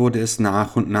aber wurde es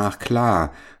nach und nach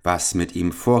klar, was mit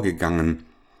ihm vorgegangen,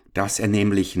 dass er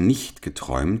nämlich nicht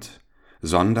geträumt,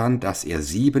 sondern dass er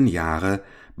 7 Jahre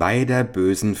bei der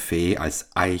bösen Fee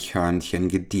als Eichhörnchen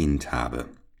gedient habe.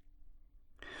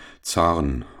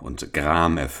 Zorn und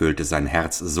Gram erfüllte sein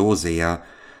Herz so sehr,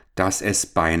 dass es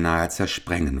beinahe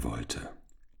zersprengen wollte.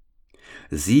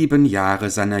 7 Jahre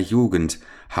seiner Jugend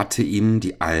hatte ihm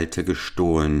die Alte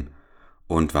gestohlen,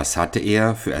 und was hatte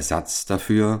er für Ersatz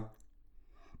dafür?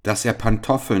 Dass er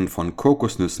Pantoffeln von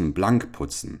Kokosnüssen blank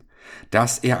putzen,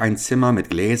 dass er ein Zimmer mit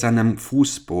gläsernem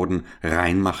Fußboden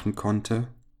reinmachen konnte,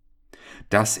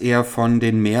 dass er von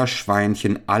den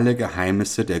Meerschweinchen alle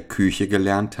Geheimnisse der Küche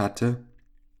gelernt hatte?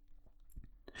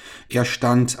 Er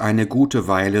stand eine gute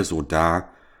Weile so da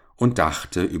und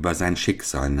dachte über sein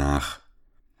Schicksal nach.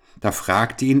 Da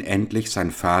fragte ihn endlich sein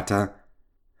Vater,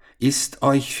 »Ist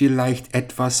euch vielleicht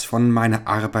etwas von meiner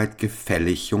Arbeit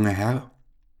gefällig, junger Herr?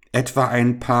 Etwa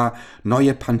ein paar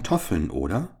neue Pantoffeln,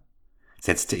 oder?«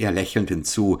 setzte er lächelnd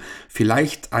hinzu,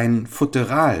 »vielleicht ein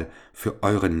Futteral für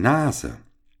eure Nase.«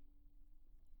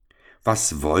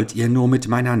 »Was wollt ihr nur mit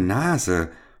meiner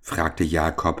Nase?« fragte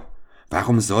Jakob.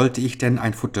 »Warum sollte ich denn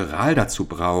ein Futteral dazu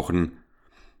brauchen?«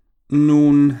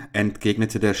 »Nun«,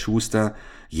 entgegnete der Schuster,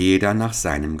 »jeder nach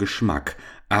seinem Geschmack,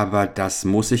 aber das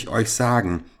muß ich euch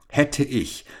sagen, hätte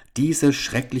ich diese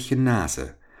schreckliche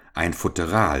Nase, ein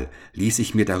Futteral ließ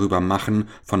ich mir darüber machen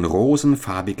von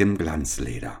rosenfarbigem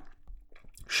Glanzleder.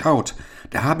 Schaut,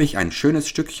 da habe ich ein schönes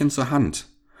Stückchen zur Hand.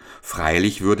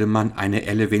 Freilich würde man eine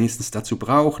Elle wenigstens dazu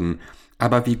brauchen,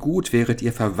 aber wie gut wäret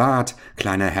ihr verwahrt,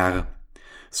 kleiner Herr.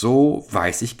 So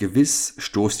weiß ich gewiss,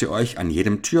 stoßt ihr euch an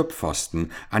jedem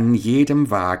Türpfosten, an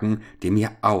jedem Wagen, dem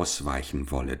ihr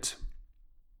ausweichen wollet.«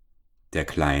 Der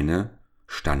Kleine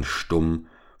stand stumm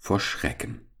vor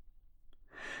Schrecken.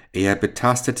 Er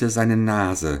betastete seine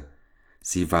Nase,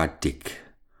 sie war dick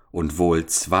und wohl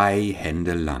 2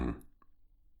 Hände lang.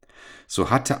 So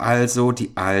hatte also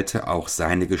die Alte auch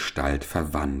seine Gestalt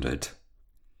verwandelt.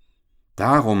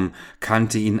 Darum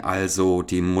kannte ihn also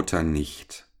die Mutter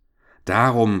nicht.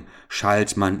 Darum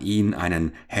schalt man ihn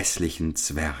einen hässlichen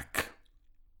Zwerg.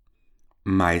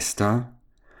 »Meister«,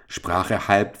 sprach er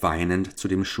halb weinend zu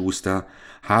dem Schuster,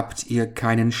 »habt ihr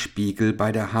keinen Spiegel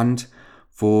bei der Hand,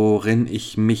 worin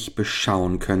ich mich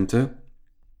beschauen könnte?«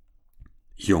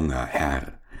 »Junger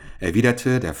Herr«,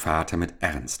 erwiderte der Vater mit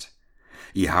Ernst,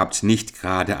 »ihr habt nicht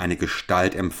gerade eine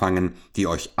Gestalt empfangen, die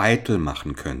euch eitel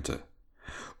machen könnte.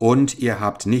 Und ihr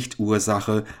habt nicht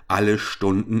Ursache, alle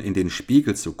Stunden in den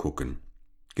Spiegel zu gucken.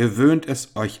 Gewöhnt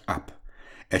es euch ab.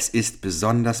 Es ist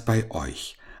besonders bei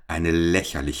euch eine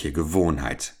lächerliche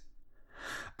Gewohnheit.«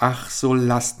 »Ach, so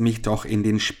lasst mich doch in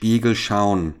den Spiegel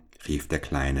schauen«, rief der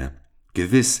Kleine.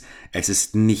 »Gewiss, es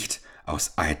ist nicht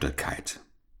aus Eitelkeit.«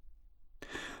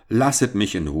 »Lasset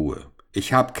mich in Ruhe.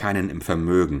 Ich hab keinen im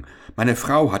Vermögen. Meine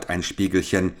Frau hat ein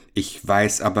Spiegelchen, ich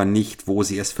weiß aber nicht, wo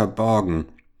sie es verborgen.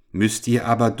 Müsst ihr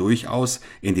aber durchaus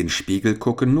in den Spiegel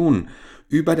gucken. Nun,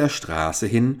 über der Straße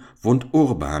hin wohnt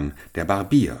Urban, der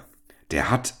Barbier. Der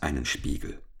hat einen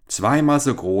Spiegel, 2-mal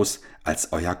so groß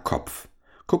als euer Kopf.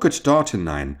 Gucket dort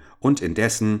hinein und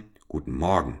indessen guten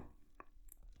Morgen.«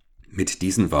 Mit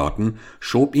diesen Worten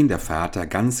schob ihn der Vater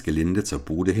ganz gelinde zur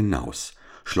Bude hinaus,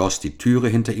 schloss die Türe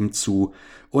hinter ihm zu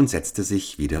und setzte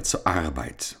sich wieder zur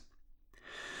Arbeit.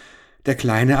 Der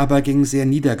Kleine aber ging sehr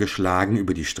niedergeschlagen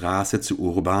über die Straße zu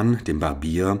Urban, dem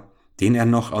Barbier, den er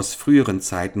noch aus früheren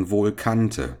Zeiten wohl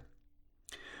kannte.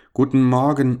 »Guten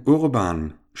Morgen,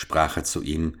 Urban«, sprach er zu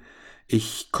ihm,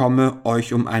 »ich komme,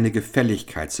 euch um eine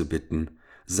Gefälligkeit zu bitten.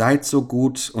 Seid so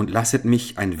gut und lasset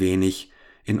mich ein wenig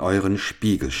in euren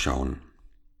Spiegel schauen.«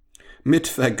 »Mit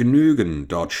Vergnügen,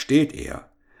 dort steht er«,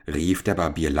 rief der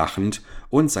Barbier lachend,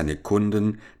 und seine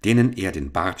Kunden, denen er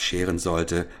den Bart scheren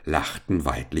sollte, lachten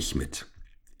weidlich mit.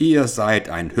 »Ihr seid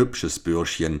ein hübsches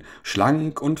Bürschchen,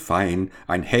 schlank und fein,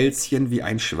 ein Hälschen wie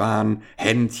ein Schwan,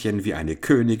 Händchen wie eine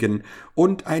Königin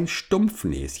und ein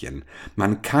Stumpfnäschen.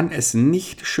 Man kann es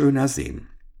nicht schöner sehen.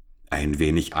 Ein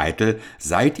wenig eitel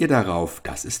seid ihr darauf,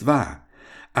 das ist wahr.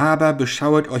 Aber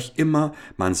beschauet euch immer,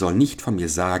 man soll nicht von mir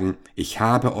sagen, ich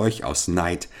habe euch aus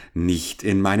Neid nicht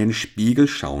in meinen Spiegel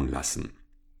schauen lassen.«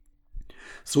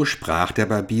 So sprach der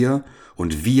Barbier,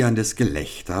 und wieherndes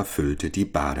Gelächter füllte die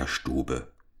Baderstube.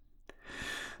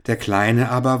 Der Kleine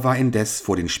aber war indes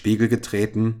vor den Spiegel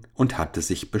getreten und hatte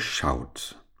sich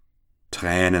beschaut.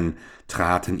 Tränen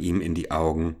traten ihm in die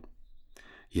Augen.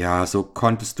 »Ja, so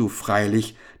konntest du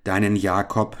freilich deinen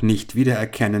Jakob nicht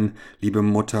wiedererkennen, liebe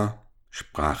Mutter«,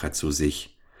 sprach er zu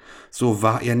sich. »So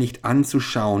war er nicht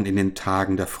anzuschauen in den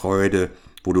Tagen der Freude,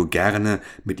 wo du gerne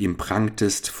mit ihm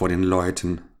prangtest vor den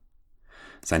Leuten.«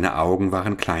 Seine Augen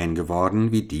waren klein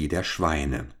geworden wie die der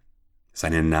Schweine.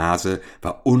 Seine Nase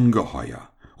war ungeheuer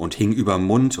und hing über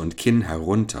Mund und Kinn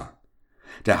herunter.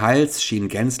 Der Hals schien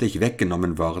gänzlich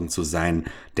weggenommen worden zu sein,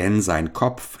 denn sein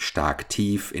Kopf stak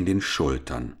tief in den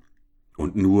Schultern.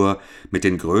 Und nur mit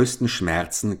den größten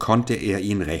Schmerzen konnte er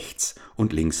ihn rechts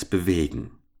und links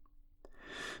bewegen.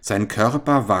 Sein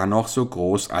Körper war noch so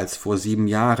groß als vor 7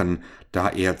 Jahren, da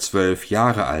er 12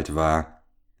 Jahre alt war.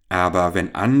 Aber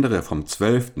wenn andere vom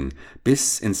 12.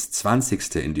 bis ins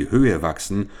 20. in die Höhe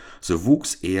wachsen, so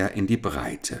wuchs er in die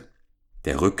Breite.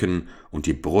 Der Rücken und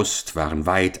die Brust waren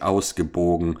weit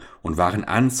ausgebogen und waren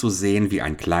anzusehen wie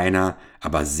ein kleiner,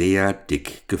 aber sehr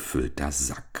dick gefüllter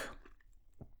Sack.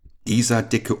 Dieser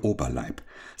dicke Oberleib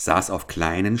saß auf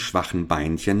kleinen, schwachen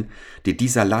Beinchen, die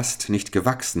dieser Last nicht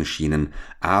gewachsen schienen,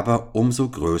 aber umso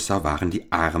größer waren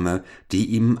die Arme, die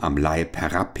ihm am Leib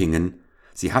herabhingen.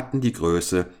 Sie hatten die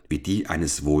Größe wie die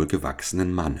eines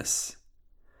wohlgewachsenen Mannes.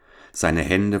 Seine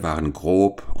Hände waren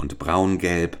grob und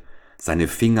braungelb, seine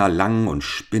Finger lang und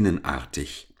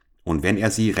spinnenartig, und wenn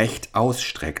er sie recht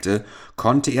ausstreckte,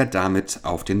 konnte er damit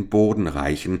auf den Boden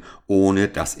reichen, ohne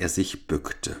dass er sich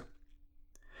bückte.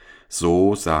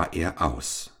 So sah er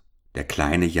aus, der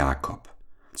kleine Jakob.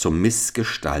 Zum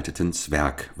missgestalteten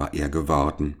Zwerg war er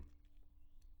geworden.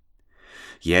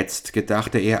 Jetzt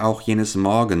gedachte er auch jenes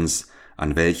Morgens,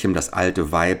 an welchem das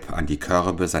alte Weib an die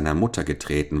Körbe seiner Mutter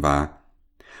getreten war.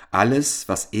 Alles,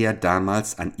 was er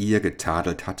damals an ihr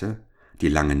getadelt hatte, die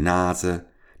lange Nase,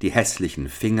 die hässlichen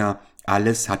Finger,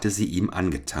 alles hatte sie ihm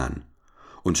angetan,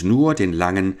 und nur den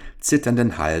langen,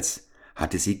 zitternden Hals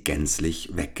hatte sie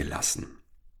gänzlich weggelassen.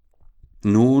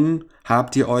 »Nun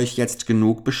habt ihr euch jetzt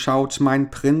genug beschaut,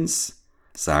 mein Prinz?«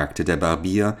 sagte der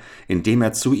Barbier, indem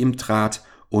er zu ihm trat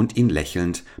und ihn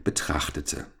lächelnd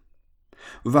betrachtete.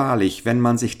 »Wahrlich, wenn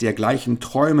man sich dergleichen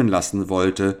träumen lassen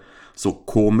wollte, so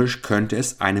komisch könnte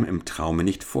es einem im Traume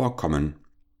nicht vorkommen.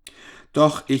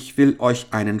 Doch ich will euch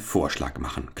einen Vorschlag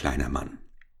machen, kleiner Mann.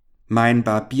 Mein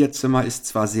Barbierzimmer ist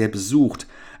zwar sehr besucht,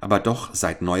 aber doch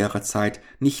seit neuerer Zeit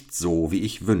nicht so, wie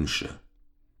ich wünsche.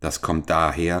 Das kommt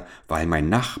daher, weil mein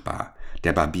Nachbar,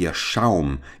 der Barbier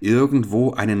Schaum,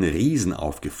 irgendwo einen Riesen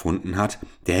aufgefunden hat,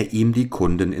 der ihm die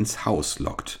Kunden ins Haus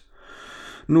lockt.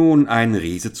 Nun, ein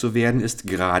Riese zu werden ist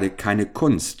gerade keine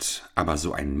Kunst, aber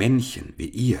so ein Männchen wie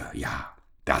ihr, ja,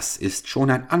 das ist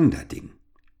schon ein ander Ding.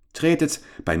 Tretet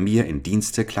bei mir in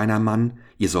Dienste, kleiner Mann,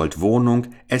 ihr sollt Wohnung,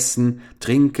 Essen,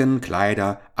 Trinken,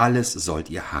 Kleider, alles sollt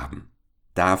ihr haben.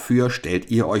 Dafür stellt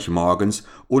ihr euch morgens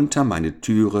unter meine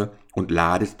Türe und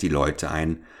ladet die Leute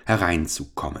ein,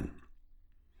 hereinzukommen.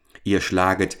 Ihr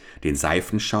schlaget den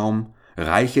Seifenschaum,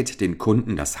 reichet den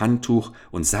Kunden das Handtuch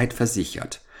und seid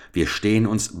versichert, wir stehen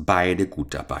uns beide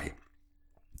gut dabei.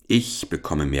 Ich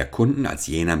bekomme mehr Kunden als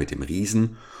jener mit dem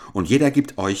Riesen, und jeder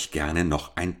gibt euch gerne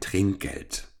noch ein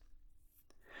Trinkgeld.«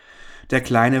 Der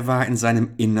Kleine war in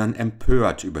seinem Innern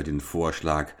empört über den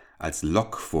Vorschlag, als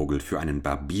Lockvogel für einen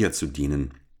Barbier zu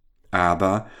dienen.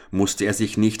 Aber musste er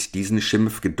sich nicht diesen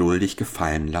Schimpf geduldig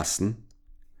gefallen lassen?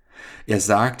 Er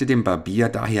sagte dem Barbier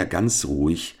daher ganz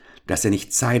ruhig, dass er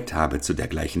nicht Zeit habe zu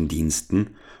dergleichen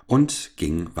Diensten, und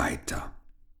ging weiter.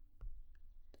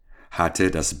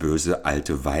 Hatte das böse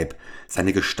alte Weib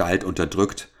seine Gestalt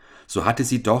unterdrückt, so hatte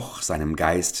sie doch seinem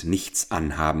Geist nichts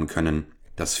anhaben können.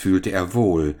 Das fühlte er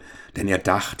wohl, denn er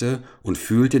dachte und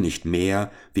fühlte nicht mehr,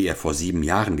 wie er vor 7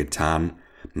 Jahren getan.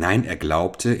 Nein, er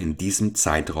glaubte in diesem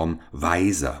Zeitraum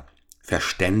weiser,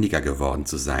 verständiger geworden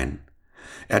zu sein.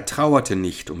 Er trauerte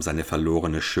nicht um seine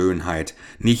verlorene Schönheit,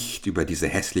 nicht über diese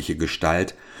hässliche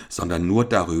Gestalt, sondern nur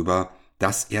darüber,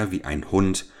 dass er wie ein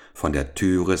Hund von der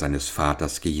Türe seines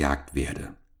Vaters gejagt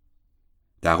werde.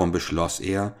 Darum beschloss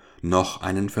er, noch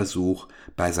einen Versuch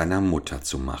bei seiner Mutter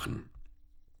zu machen.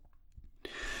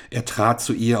 Er trat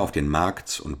zu ihr auf den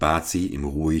Markt und bat sie, ihm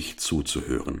ruhig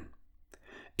zuzuhören.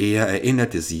 Er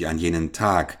erinnerte sie an jenen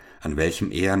Tag, an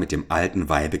welchem er mit dem alten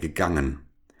Weibe gegangen.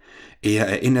 Er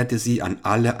erinnerte sie an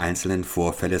alle einzelnen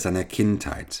Vorfälle seiner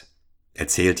Kindheit,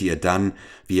 erzählte ihr dann,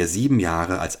 wie er 7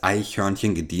 Jahre als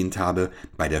Eichhörnchen gedient habe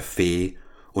bei der Fee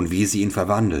und wie sie ihn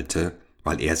verwandelte,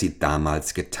 weil er sie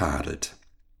damals getadelt.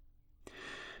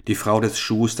 Die Frau des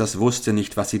Schusters wusste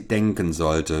nicht, was sie denken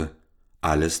sollte.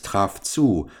 Alles traf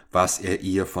zu, was er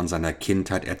ihr von seiner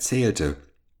Kindheit erzählte.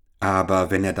 Aber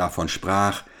wenn er davon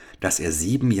sprach, dass er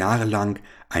 7 Jahre lang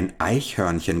ein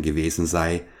Eichhörnchen gewesen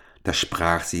sei, da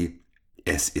sprach sie,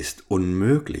 es ist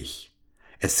unmöglich,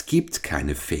 es gibt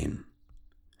keine Feen.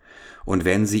 Und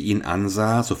wenn sie ihn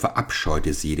ansah, so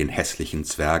verabscheute sie den hässlichen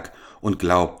Zwerg und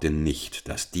glaubte nicht,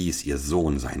 dass dies ihr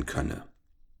Sohn sein könne.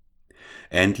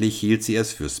 Endlich hielt sie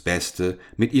es fürs Beste,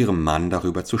 mit ihrem Mann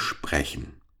darüber zu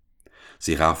sprechen.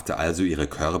 Sie raffte also ihre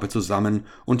Körbe zusammen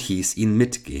und hieß ihn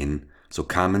mitgehen, so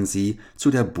kamen sie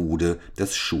zu der Bude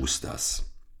des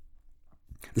Schusters.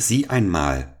 »Sieh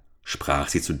einmal«, sprach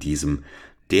sie zu diesem,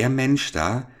 »der Mensch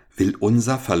da will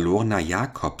unser verlorener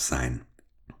Jakob sein.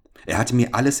 Er hat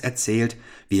mir alles erzählt,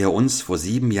 wie er uns vor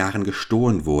 7 Jahren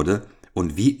gestohlen wurde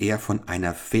und wie er von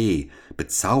einer Fee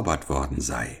bezaubert worden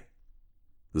sei.«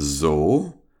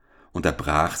 »So?«,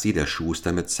 unterbrach sie der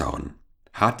Schuster mit Zorn.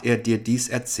 »Hat er dir dies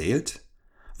erzählt?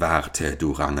 Warte,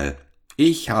 du Rangel,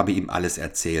 ich habe ihm alles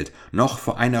erzählt, noch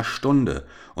vor 1 Stunde,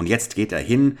 und jetzt geht er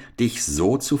hin, dich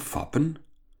so zu foppen?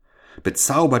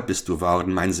 Bezaubert bist du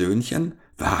worden, mein Söhnchen?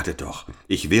 Warte doch,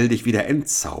 ich will dich wieder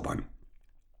entzaubern.«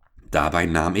 Dabei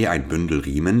nahm er ein Bündel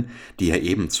Riemen, die er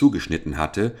eben zugeschnitten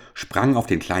hatte, sprang auf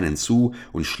den Kleinen zu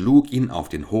und schlug ihn auf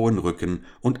den hohen Rücken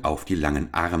und auf die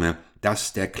langen Arme,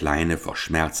 dass der Kleine vor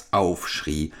Schmerz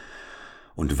aufschrie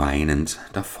und weinend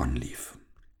davonlief.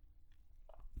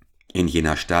 In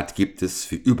jener Stadt gibt es,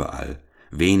 wie überall,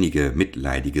 wenige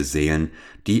mitleidige Seelen,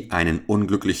 die einen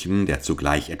Unglücklichen, der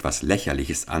zugleich etwas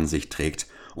Lächerliches an sich trägt,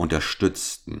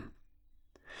 unterstützten.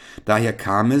 Daher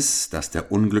kam es, dass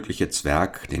der unglückliche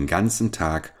Zwerg den ganzen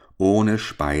Tag ohne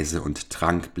Speise und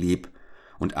Trank blieb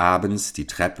und abends die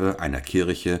Treppe einer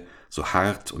Kirche, so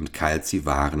hart und kalt sie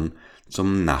waren,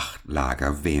 zum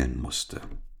Nachtlager wählen musste.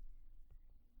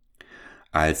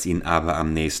 Als ihn aber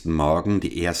am nächsten Morgen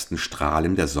die ersten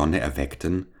Strahlen der Sonne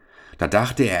erweckten, da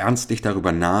dachte er ernstlich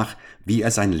darüber nach, wie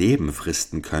er sein Leben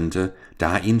fristen könnte,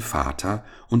 da ihn Vater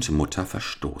und Mutter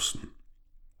verstoßen.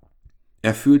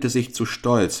 Er fühlte sich zu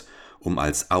stolz, um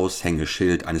als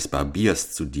Aushängeschild eines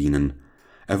Barbiers zu dienen.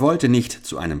 Er wollte nicht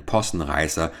zu einem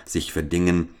Possenreißer sich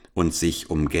verdingen und sich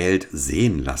um Geld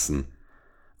sehen lassen.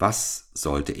 Was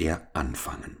sollte er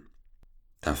anfangen?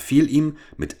 Da fiel ihm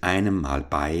mit einem Mal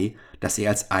bei, dass er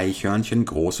als Eichhörnchen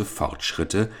große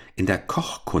Fortschritte in der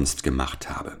Kochkunst gemacht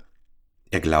habe.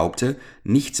 Er glaubte,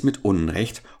 nichts mit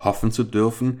Unrecht hoffen zu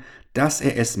dürfen, dass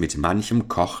er es mit manchem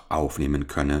Koch aufnehmen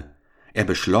könne. Er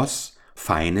beschloss,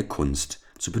 feine Kunst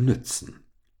zu benützen.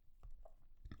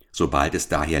 Sobald es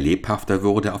daher lebhafter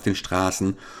wurde auf den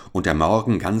Straßen und der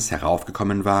Morgen ganz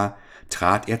heraufgekommen war,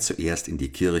 trat er zuerst in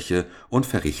die Kirche und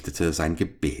verrichtete sein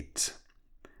Gebet.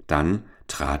 Dann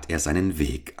trat er seinen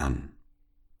Weg an.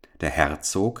 Der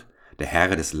Herzog, der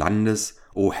Herr des Landes,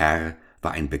 o Herr,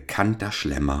 war ein bekannter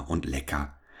Schlemmer und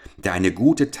Lecker, der eine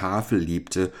gute Tafel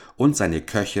liebte und seine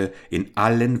Köche in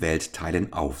allen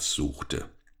Weltteilen aufsuchte.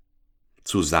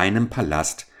 Zu seinem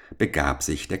Palast begab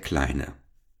sich der Kleine.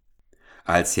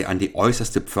 Als er an die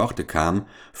äußerste Pforte kam,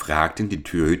 fragten die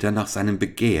Türhüter nach seinem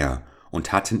Begehr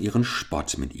und hatten ihren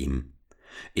Spott mit ihm.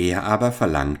 Er aber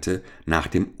verlangte nach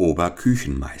dem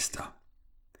Oberküchenmeister.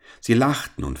 Sie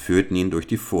lachten und führten ihn durch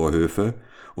die Vorhöfe,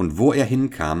 und wo er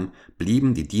hinkam,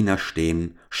 blieben die Diener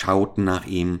stehen, schauten nach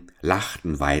ihm,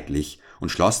 lachten weidlich und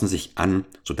schlossen sich an,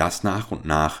 so daß nach und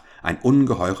nach ein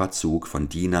ungeheurer Zug von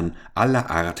Dienern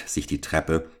aller Art sich die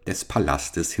Treppe des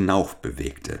Palastes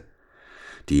hinaufbewegte.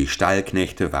 Die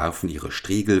Stallknechte warfen ihre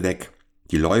Striegel weg,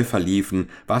 die Läufer liefen,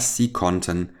 was sie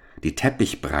konnten, die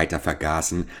Teppichbreiter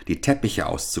vergaßen, die Teppiche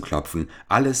auszuklopfen,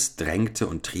 alles drängte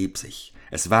und trieb sich.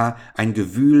 Es war ein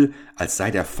Gewühl, als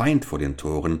sei der Feind vor den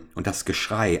Toren, und das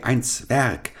Geschrei, ein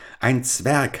Zwerg,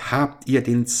 habt ihr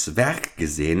den Zwerg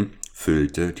gesehen,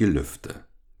 füllte die Lüfte.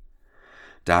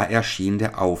 Da erschien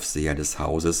der Aufseher des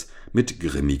Hauses mit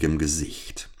grimmigem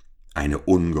Gesicht, eine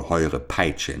ungeheure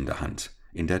Peitsche in der Hand,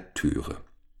 in der Türe.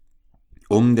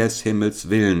 »Um des Himmels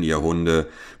willen, ihr Hunde,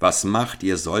 was macht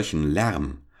ihr solchen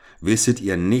Lärm? Wisset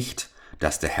ihr nicht,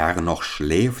 dass der Herr noch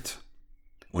schläft?«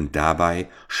 Und dabei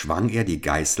schwang er die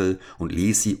Geißel und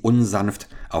ließ sie unsanft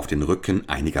auf den Rücken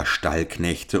einiger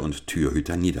Stallknechte und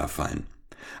Türhüter niederfallen.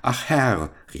 »Ach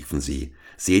Herr«, riefen sie,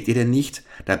 »seht ihr denn nicht,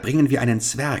 da bringen wir einen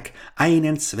Zwerg,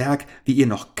 wie ihr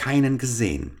noch keinen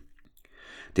gesehen.«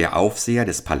 Der Aufseher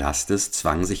des Palastes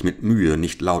zwang sich mit Mühe,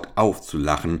 nicht laut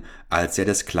aufzulachen, als er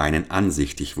des Kleinen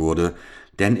ansichtig wurde,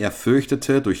 denn er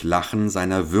fürchtete, durch Lachen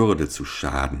seiner Würde zu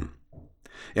schaden.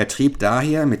 Er trieb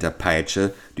daher mit der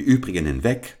Peitsche die übrigen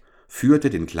hinweg, führte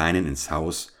den Kleinen ins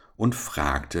Haus und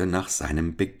fragte nach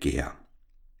seinem Begehr.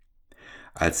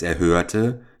 Als er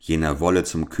hörte, jener wolle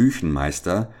zum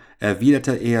Küchenmeister,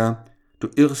 erwiderte er: »Du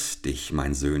irrst dich,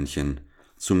 mein Söhnchen,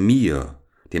 zu mir,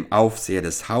 dem Aufseher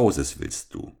des Hauses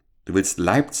willst du. Du willst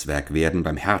Leibzwerg werden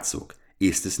beim Herzog.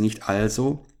 Ist es nicht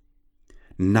also?«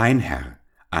 »Nein, Herr«,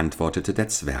 antwortete der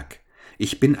Zwerg,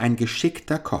 »ich bin ein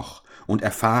geschickter Koch und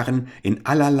erfahren in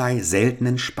allerlei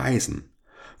seltenen Speisen.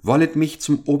 Wollet mich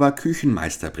zum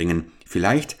Oberküchenmeister bringen,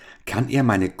 vielleicht kann er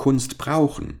meine Kunst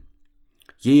brauchen.«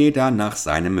 »Jeder nach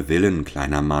seinem Willen,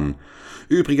 kleiner Mann.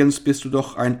 Übrigens bist du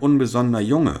doch ein unbesonnener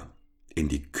Junge. In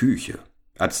die Küche.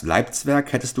 Als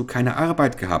Leibzwerg hättest du keine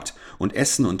Arbeit gehabt und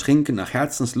Essen und Trinken nach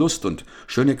Herzenslust und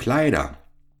schöne Kleider.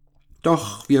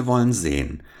 Doch wir wollen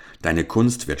sehen. Deine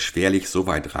Kunst wird schwerlich so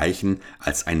weit reichen,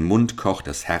 als ein Mundkoch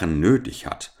des Herrn nötig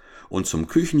hat, und zum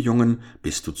Küchenjungen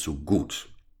bist du zu gut.«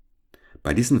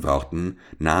 Bei diesen Worten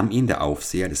nahm ihn der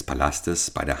Aufseher des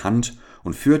Palastes bei der Hand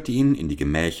und führte ihn in die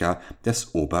Gemächer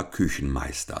des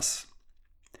Oberküchenmeisters.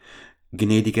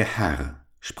 »Gnädiger Herr«,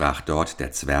 sprach dort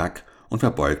der Zwerg und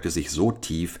verbeugte sich so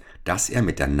tief, dass er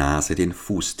mit der Nase den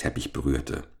Fußteppich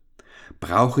berührte.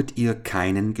 »Brauchet ihr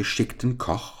keinen geschickten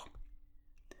Koch?«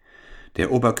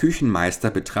 Der Oberküchenmeister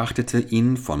betrachtete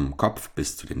ihn vom Kopf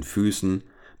bis zu den Füßen,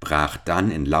 brach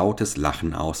dann in lautes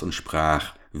Lachen aus und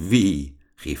sprach: »Wie«,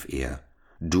 rief er,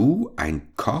 »du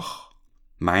ein Koch?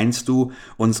 Meinst du,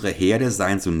 unsere Herde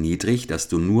seien so niedrig, dass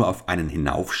du nur auf einen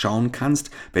hinaufschauen kannst,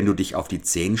 wenn du dich auf die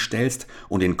Zehen stellst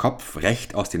und den Kopf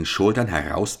recht aus den Schultern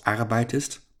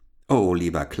herausarbeitest? »Oh,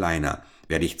 lieber Kleiner,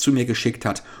 wer dich zu mir geschickt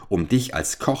hat, um dich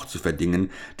als Koch zu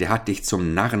verdingen, der hat dich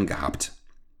zum Narren gehabt.«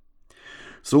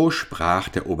 So sprach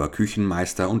der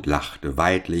Oberküchenmeister und lachte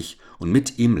weidlich, und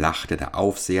mit ihm lachte der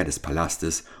Aufseher des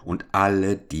Palastes und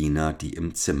alle Diener, die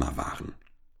im Zimmer waren.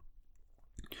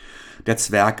 Der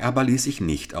Zwerg aber ließ sich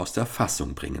nicht aus der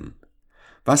Fassung bringen.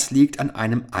 »Was liegt an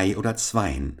einem Ei oder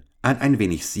zweien, an ein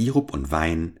wenig Sirup und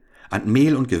Wein, an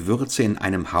Mehl und Gewürze in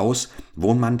einem Haus,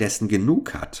 wo man dessen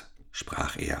genug hat?«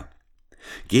 sprach er.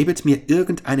 »Gebet mir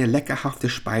irgendeine leckerhafte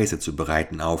Speise zu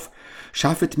bereiten auf,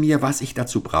 schaffet mir, was ich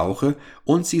dazu brauche,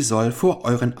 und sie soll vor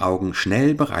euren Augen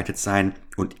schnell bereitet sein,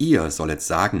 und ihr sollet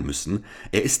sagen müssen,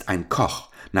 er ist ein Koch,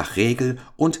 nach Regel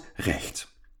und Recht.«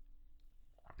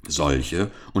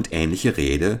 Solche und ähnliche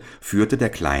Rede führte der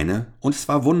Kleine, und es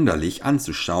war wunderlich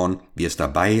anzuschauen, wie es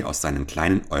dabei aus seinen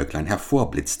kleinen Äuglein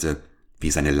hervorblitzte, wie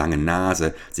seine lange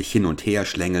Nase sich hin und her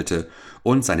schlängelte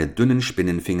und seine dünnen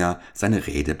Spinnenfinger seine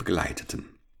Rede begleiteten.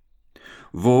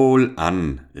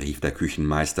 »Wohlan«, rief der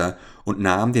Küchenmeister und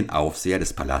nahm den Aufseher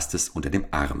des Palastes unter dem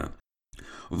Arme.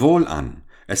 »Wohlan,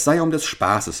 es sei um des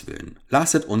Spaßes willen,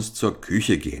 lasset uns zur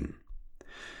Küche gehen.«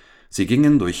 Sie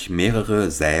gingen durch mehrere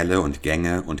Säle und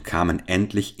Gänge und kamen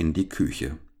endlich in die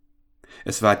Küche.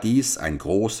 Es war dies ein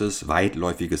großes,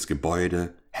 weitläufiges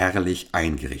Gebäude, herrlich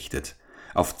eingerichtet.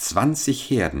 Auf 20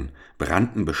 Herden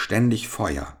brannten beständig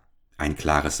Feuer. Ein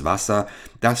klares Wasser,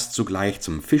 das zugleich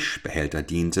zum Fischbehälter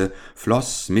diente,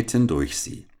 floss mitten durch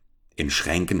sie. In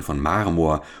Schränken von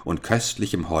Marmor und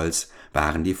köstlichem Holz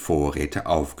waren die Vorräte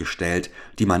aufgestellt,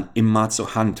 die man immer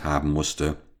zur Hand haben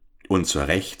musste, und zur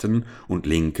rechten und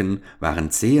linken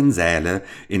waren 10 Säle,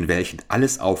 in welchen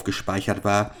alles aufgespeichert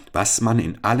war, was man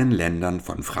in allen Ländern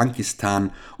von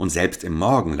Frankistan und selbst im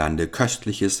Morgenlande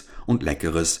Köstliches und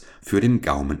Leckeres für den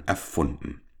Gaumen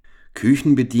erfunden.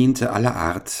 Küchenbediente aller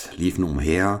Art liefen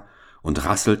umher und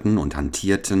rasselten und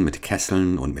hantierten mit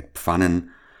Kesseln und mit Pfannen,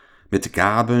 mit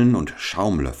Gabeln und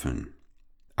Schaumlöffeln.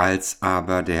 Als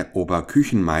aber der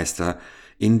Oberküchenmeister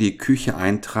in die Küche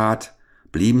eintrat,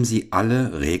 blieben sie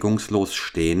alle regungslos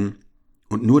stehen,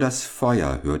 und nur das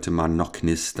Feuer hörte man noch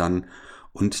knistern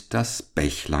und das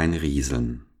Bächlein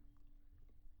rieseln.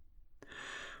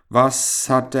 »Was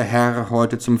hat der Herr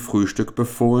heute zum Frühstück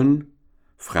befohlen?«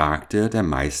 fragte der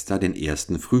Meister den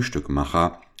ersten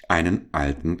Frühstückmacher, einen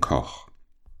alten Koch.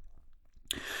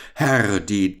 »Herr,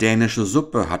 die dänische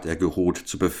Suppe hat er geruht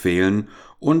zu befehlen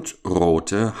und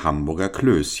rote Hamburger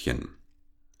Klößchen.«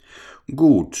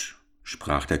 »Gut«,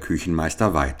 sprach der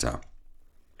Küchenmeister weiter.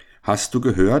 »Hast du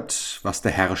gehört, was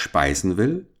der Herr speisen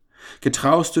will?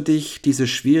 Getraust du dich, diese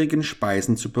schwierigen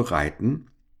Speisen zu bereiten?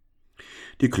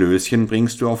 Die Klößchen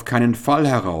bringst du auf keinen Fall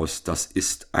heraus, das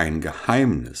ist ein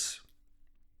Geheimnis.«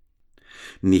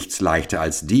 »Nichts leichter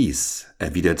als dies«,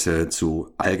 erwiderte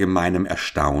zu allgemeinem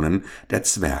Erstaunen der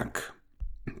Zwerg,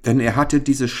 denn er hatte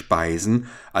diese Speisen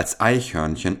als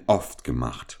Eichhörnchen oft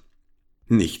gemacht.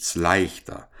 »Nichts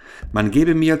leichter. Man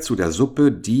gebe mir zu der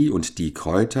Suppe die und die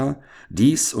Kräuter,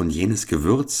 dies und jenes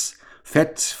Gewürz,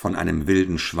 Fett von einem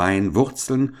wilden Schwein,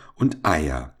 Wurzeln und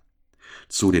Eier.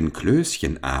 Zu den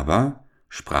Klößchen aber«,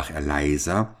 sprach er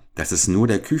leiser, dass es nur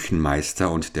der Küchenmeister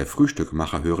und der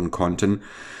Frühstückmacher hören konnten,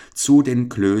 »zu den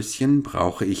Klößchen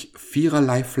brauche ich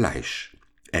 4 Fleisch,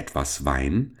 etwas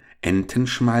Wein,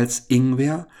 Entenschmalz,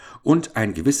 Ingwer und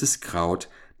ein gewisses Kraut,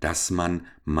 das man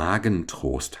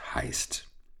Magentrost heißt.«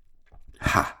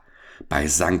 »Ha, bei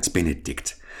Sankt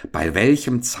Benedikt, bei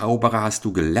welchem Zauberer hast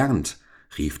du gelernt?«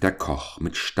 rief der Koch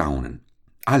mit Staunen.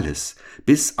 »Alles,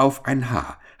 bis auf ein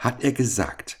Haar, hat er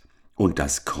gesagt. Und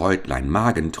das Kräutlein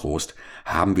Magentrost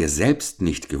haben wir selbst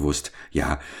nicht gewusst.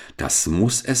 Ja, das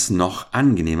muß es noch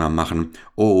angenehmer machen,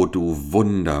 o du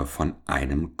Wunder von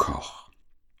einem Koch.«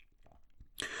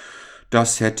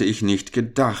 »Das hätte ich nicht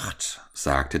gedacht«,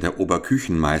 sagte der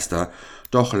Oberküchenmeister,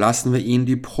 »doch lassen wir ihn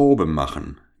die Probe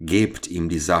machen. Gebt ihm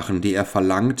die Sachen, die er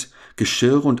verlangt,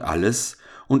 Geschirr und alles,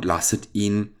 und lasset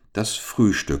ihn das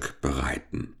Frühstück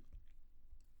bereiten.«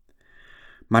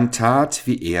 Man tat,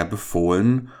 wie er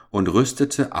befohlen, und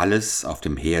rüstete alles auf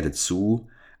dem Herde zu,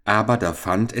 aber da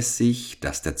fand es sich,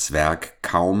 dass der Zwerg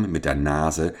kaum mit der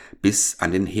Nase bis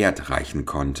an den Herd reichen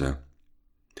konnte.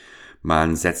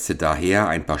 Man setzte daher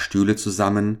ein paar Stühle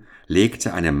zusammen,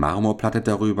 legte eine Marmorplatte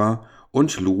darüber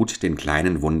und lud den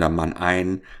kleinen Wundermann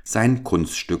ein, sein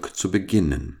Kunststück zu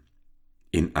beginnen.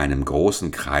 In einem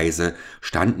großen Kreise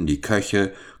standen die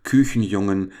Köche,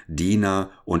 Küchenjungen, Diener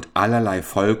und allerlei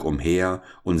Volk umher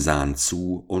und sahen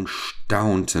zu und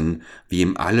staunten, wie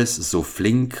ihm alles so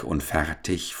flink und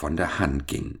fertig von der Hand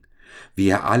ging, wie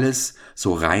er alles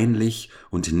so reinlich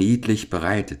und niedlich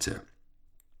bereitete.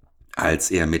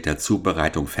 Als er mit der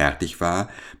Zubereitung fertig war,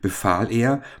 befahl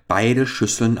er, beide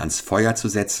Schüsseln ans Feuer zu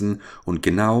setzen und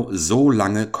genau so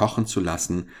lange kochen zu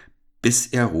lassen, bis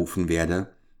er rufen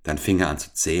werde. Dann fing er an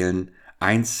zu zählen,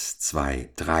 1, 2,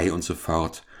 3 und so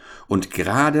fort. Und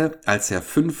gerade als er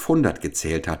 500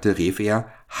 gezählt hatte, rief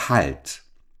er Halt!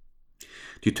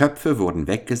 Die Töpfe wurden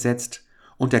weggesetzt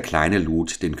und der Kleine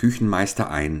lud den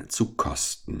Küchenmeister ein, zu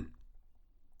kosten.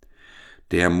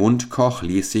 Der Mundkoch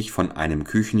ließ sich von einem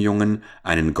Küchenjungen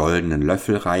einen goldenen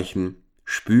Löffel reichen,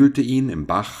 spülte ihn im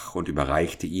Bach und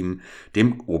überreichte ihn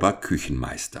dem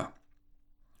Oberküchenmeister.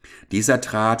 Dieser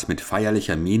trat mit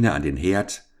feierlicher Miene an den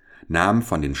Herd, nahm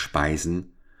von den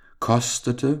Speisen,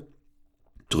 kostete,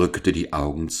 drückte die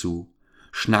Augen zu,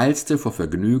 schnalzte vor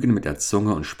Vergnügen mit der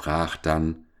Zunge und sprach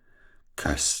dann: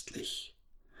 Köstlich!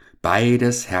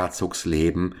 Beides Herzogs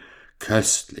Leben,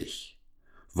 köstlich!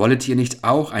 Wollet ihr nicht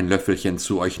auch ein Löffelchen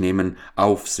zu euch nehmen,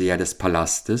 Aufseher des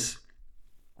Palastes?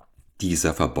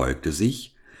 Dieser verbeugte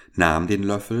sich, nahm den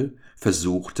Löffel,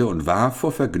 versuchte und war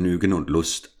vor Vergnügen und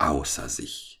Lust außer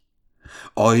sich.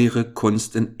 Eure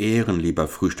Kunst in Ehren, lieber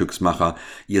Frühstücksmacher,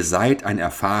 ihr seid ein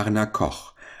erfahrener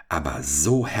Koch, aber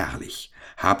so herrlich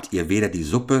habt ihr weder die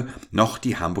Suppe noch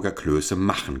die Hamburger Klöße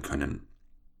machen können.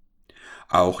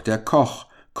 Auch der Koch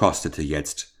kostete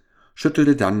jetzt,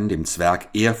 schüttelte dann dem Zwerg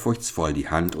ehrfurchtsvoll die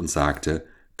Hand und sagte: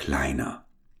 Kleiner,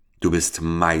 du bist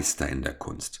Meister in der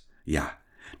Kunst. Ja,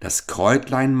 das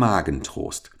Kräutlein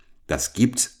Magentrost, das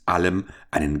gibt allem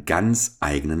einen ganz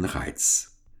eigenen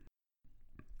Reiz.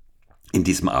 In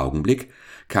diesem Augenblick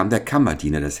kam der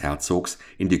Kammerdiener des Herzogs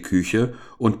in die Küche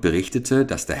und berichtete,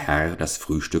 dass der Herr das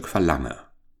Frühstück verlange.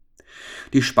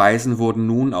 Die Speisen wurden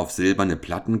nun auf silberne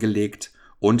Platten gelegt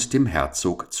und dem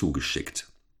Herzog zugeschickt.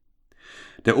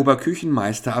 Der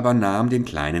Oberküchenmeister aber nahm den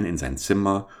Kleinen in sein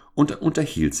Zimmer und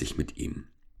unterhielt sich mit ihm.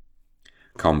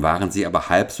 Kaum waren sie aber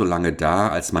halb so lange da,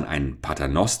 als man ein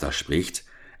Paternoster spricht,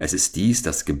 es ist dies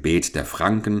das Gebet der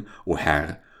Franken, o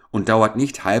Herr, und dauert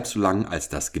nicht halb so lang als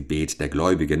das Gebet der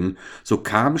Gläubigen, so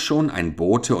kam schon ein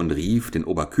Bote und rief den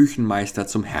Oberküchenmeister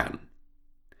zum Herrn.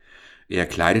 Er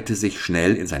kleidete sich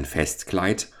schnell in sein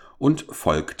Festkleid und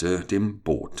folgte dem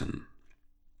Boten.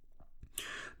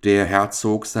 Der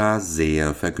Herzog sah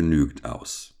sehr vergnügt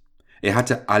aus. Er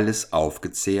hatte alles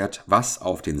aufgezehrt, was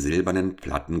auf den silbernen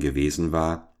Platten gewesen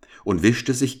war, und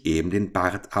wischte sich eben den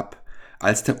Bart ab,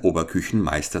 als der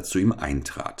Oberküchenmeister zu ihm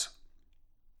eintrat.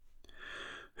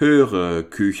 »Höre,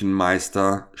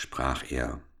 Küchenmeister«, sprach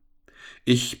er,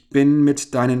 »ich bin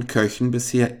mit deinen Köchen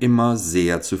bisher immer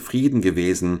sehr zufrieden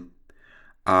gewesen,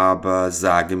 aber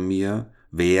sage mir,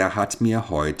 wer hat mir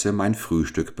heute mein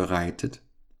Frühstück bereitet?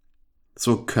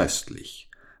 So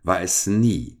köstlich war es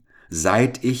nie,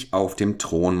 seit ich auf dem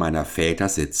Thron meiner Väter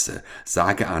sitze.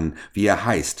 Sage an, wie er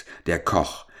heißt, der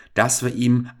Koch, dass wir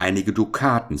ihm einige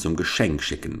Dukaten zum Geschenk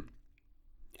schicken.«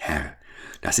 »Herr,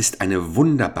 das ist eine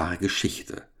wunderbare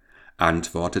Geschichte«,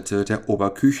 antwortete der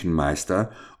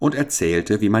Oberküchenmeister und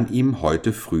erzählte, wie man ihm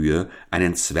heute frühe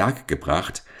einen Zwerg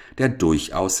gebracht, der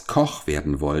durchaus Koch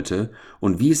werden wollte,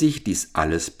 und wie sich dies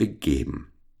alles begeben.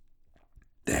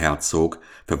 Der Herzog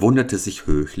verwunderte sich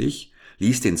höchlich,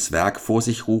 ließ den Zwerg vor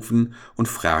sich rufen und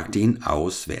fragte ihn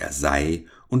aus, wer er sei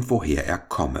und woher er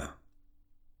komme.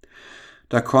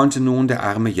 Da konnte nun der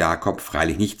arme Jakob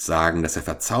freilich nicht sagen, dass er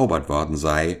verzaubert worden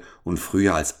sei und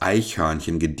früher als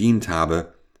Eichhörnchen gedient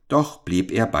habe, doch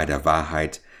blieb er bei der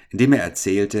Wahrheit, indem er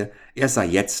erzählte, er sei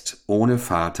jetzt ohne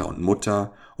Vater und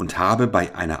Mutter und habe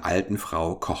bei einer alten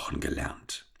Frau kochen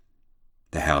gelernt.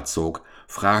 Der Herzog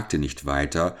fragte nicht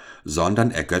weiter,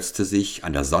 sondern ergötzte sich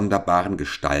an der sonderbaren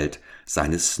Gestalt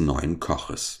seines neuen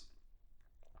Koches.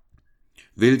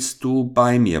 »Willst du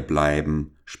bei mir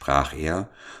bleiben«, sprach er,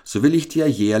 »so will ich dir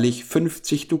jährlich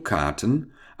 50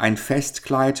 Dukaten, ein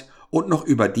Festkleid und noch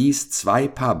überdies 2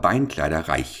 Paar Beinkleider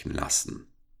reichen lassen.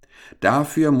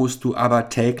 Dafür musst du aber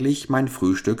täglich mein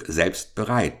Frühstück selbst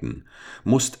bereiten,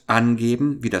 musst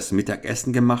angeben, wie das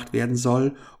Mittagessen gemacht werden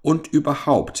soll und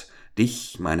überhaupt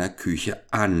dich meiner Küche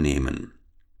annehmen.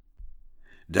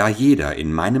 Da jeder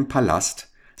in meinem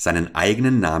Palast seinen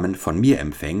eigenen Namen von mir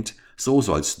empfängt, so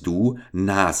sollst du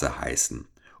Nase heißen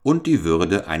und die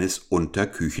Würde eines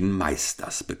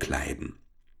Unterküchenmeisters bekleiden.«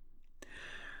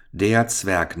 Der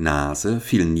Zwerg Nase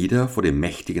fiel nieder vor dem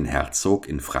mächtigen Herzog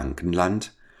in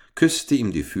Frankenland, küsste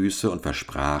ihm die Füße und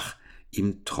versprach,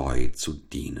 ihm treu zu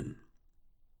dienen.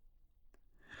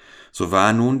 So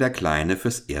war nun der Kleine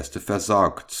fürs Erste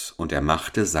versorgt, und er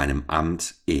machte seinem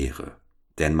Amt Ehre.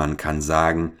 Denn man kann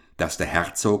sagen, dass der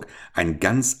Herzog ein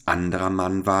ganz anderer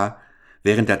Mann war,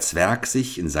 während der Zwerg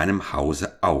sich in seinem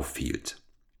Hause aufhielt.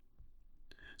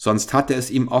 sonst hatte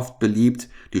es ihm oft beliebt,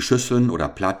 die Schüsseln oder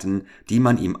Platten, die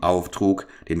man ihm auftrug,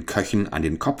 den Köchen an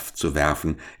den Kopf zu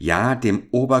werfen, ja, dem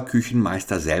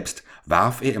Oberküchenmeister selbst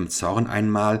warf er im Zorn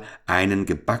einmal einen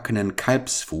gebackenen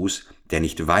Kalbsfuß, der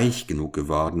nicht weich genug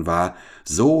geworden war,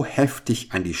 so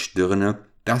heftig an die Stirne,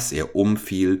 dass er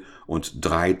umfiel und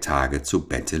 3 Tage zu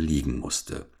Bette liegen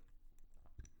musste.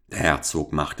 Der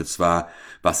Herzog machte zwar,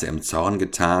 was er im Zorn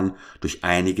getan, durch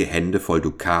einige Hände voll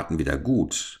Dukaten wieder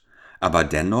gut, aber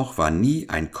dennoch war nie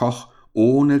ein Koch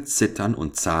ohne Zittern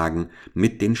und Zagen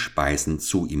mit den Speisen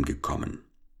zu ihm gekommen.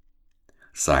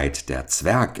 Seit der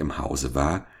Zwerg im Hause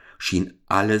war, schien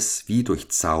alles wie durch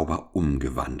Zauber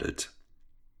umgewandelt.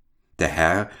 Der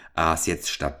Herr aß jetzt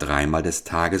statt 3-mal des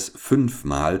Tages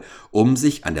 5-mal, um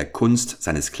sich an der Kunst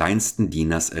seines kleinsten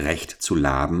Dieners recht zu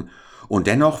laben, und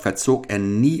dennoch verzog er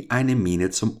nie eine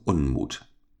Miene zum Unmut.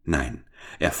 Nein,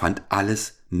 er fand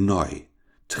alles neu,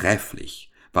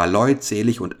 trefflich, war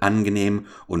leutselig und angenehm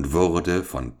und wurde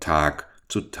von Tag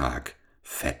zu Tag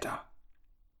fetter.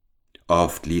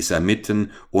 Oft ließ er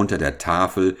mitten unter der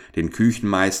Tafel den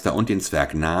Küchenmeister und den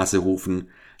Zwerg Nase rufen,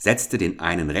 setzte den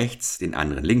einen rechts, den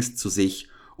anderen links zu sich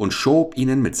und schob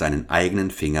ihnen mit seinen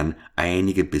eigenen Fingern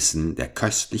einige Bissen der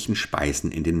köstlichen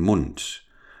Speisen in den Mund,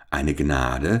 eine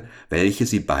Gnade, welche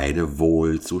sie beide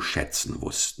wohl zu schätzen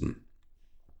wussten.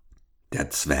 Der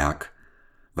Zwerg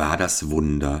war das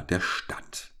Wunder der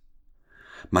Stadt.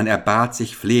 Man erbat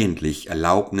sich flehentlich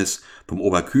Erlaubnis vom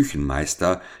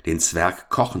Oberküchenmeister, den Zwerg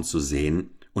kochen zu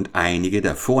sehen, und einige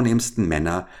der vornehmsten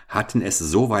Männer hatten es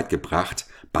so weit gebracht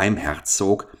beim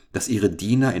Herzog, dass ihre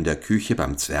Diener in der Küche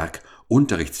beim Zwerg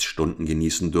Unterrichtsstunden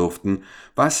genießen durften,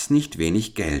 was nicht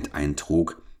wenig Geld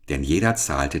eintrug, denn jeder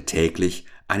zahlte täglich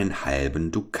einen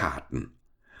halben Dukaten.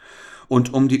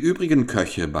 Und um die übrigen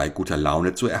Köche bei guter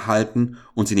Laune zu erhalten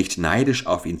und sie nicht neidisch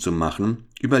auf ihn zu machen,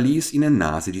 überließ ihnen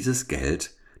Nase dieses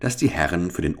Geld, das die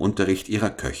Herren für den Unterricht ihrer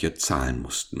Köche zahlen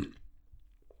mussten.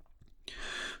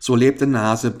 So lebte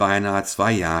Nase beinahe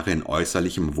 2 Jahre in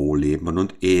äußerlichem Wohlleben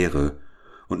und Ehre,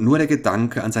 und nur der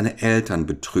Gedanke an seine Eltern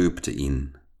betrübte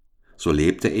ihn. So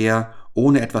lebte er,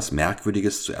 ohne etwas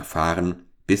Merkwürdiges zu erfahren,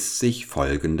 bis sich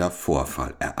folgender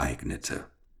Vorfall ereignete.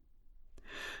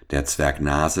 Der Zwerg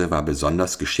Nase war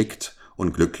besonders geschickt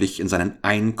und glücklich in seinen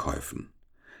Einkäufen.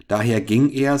 Daher ging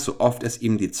er, so oft es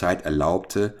ihm die Zeit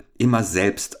erlaubte, immer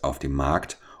selbst auf den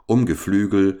Markt, um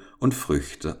Geflügel und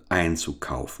Früchte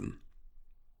einzukaufen.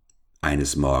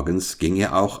 Eines Morgens ging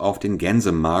er auch auf den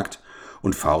Gänsemarkt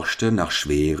und forschte nach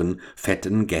schweren,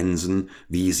 fetten Gänsen,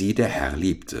 wie sie der Herr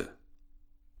liebte.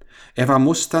 Er war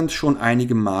musternd schon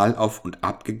einige Mal auf und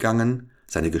ab gegangen,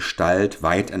 seine Gestalt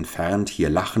weit entfernt, hier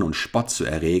Lachen und Spott zu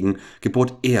erregen,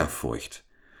 gebot Ehrfurcht,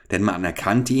 denn man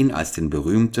erkannte ihn als den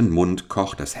berühmten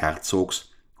Mundkoch des Herzogs,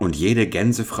 und jede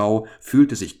Gänsefrau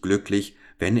fühlte sich glücklich,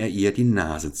 wenn er ihr die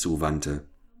Nase zuwandte.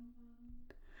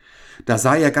 Da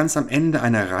sah er ganz am Ende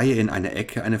einer Reihe in einer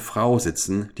Ecke eine Frau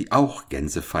sitzen, die auch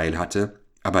Gänsefeil hatte,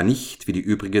 aber nicht wie die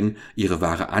übrigen ihre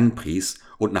Ware anpries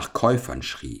und nach Käufern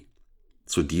schrie.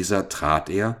 Zu dieser trat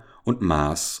er und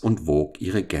maß und wog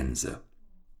ihre Gänse.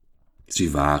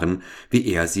 Sie waren, wie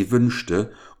er sie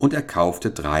wünschte, und er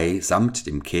kaufte 3 samt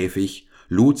dem Käfig,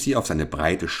 lud sie auf seine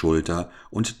breite Schulter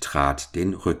und trat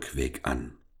den Rückweg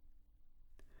an.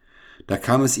 Da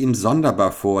kam es ihm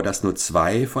sonderbar vor, dass nur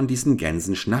 2 von diesen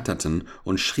Gänsen schnatterten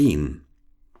und schrien,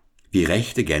 wie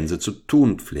rechte Gänse zu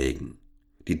tun pflegen.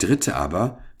 Die dritte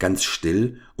aber, ganz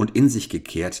still und in sich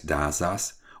gekehrt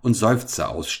dasaß und Seufzer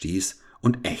ausstieß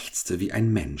und ächzte wie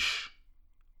ein Mensch.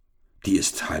 »Die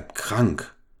ist halb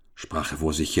krank«, sprach er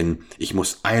vor sich hin, »ich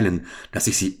muß eilen, dass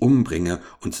ich sie umbringe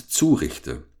und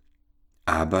zurichte.«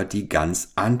 Aber die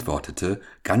Gans antwortete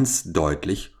ganz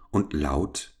deutlich und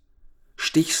laut,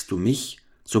 »Stichst du mich,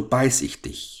 so beiß ich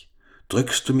dich,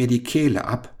 drückst du mir die Kehle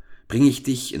ab, bring ich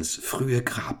dich ins frühe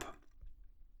Grab.«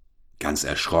 Ganz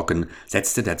erschrocken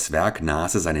setzte der Zwerg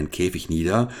Nase seinen Käfig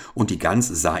nieder, und die Gans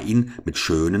sah ihn mit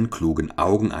schönen, klugen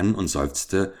Augen an und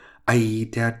seufzte, »Ei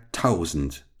der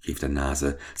 1000«, rief der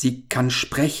Nase, »sie kann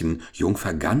sprechen,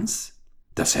 Jungfer Gans?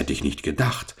 Das hätte ich nicht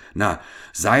gedacht. Na,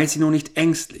 sei sie nur nicht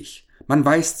ängstlich. Man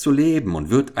weiß zu leben und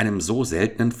wird einem so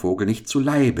seltenen Vogel nicht zu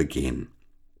Leibe gehen.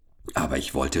 Aber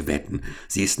ich wollte wetten,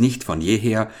 sie ist nicht von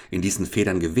jeher in diesen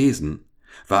Federn gewesen.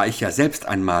 War ich ja selbst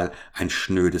einmal ein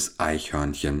schnödes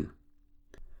Eichhörnchen.«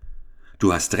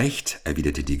 »Du hast recht«,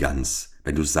 erwiderte die Gans,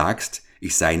 »wenn du sagst,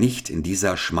 ich sei nicht in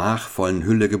dieser schmachvollen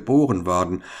Hülle geboren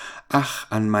worden.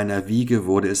 Ach, an meiner Wiege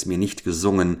wurde es mir nicht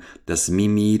gesungen, dass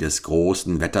Mimi des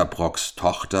großen Wetterbrocks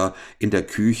Tochter in der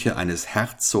Küche eines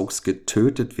Herzogs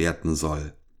getötet werden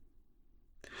soll.«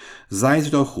 »Sei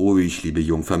sie doch ruhig, liebe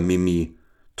Jungfer Mimi«,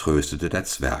 tröstete der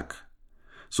Zwerg.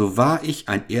 so wahr ich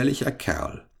ein ehrlicher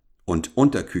Kerl und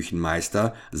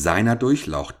Unterküchenmeister seiner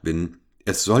Durchlaucht bin,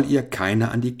 es soll ihr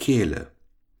keiner an die Kehle.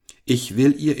 Ich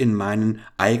will ihr in meinen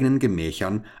eigenen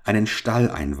Gemächern einen Stall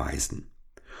einweisen.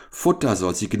 Futter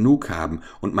soll sie genug haben,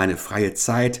 und meine freie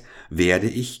Zeit werde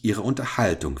ich ihrer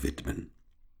Unterhaltung widmen.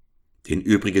 Den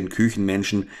übrigen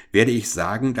Küchenmenschen werde ich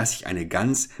sagen, dass ich eine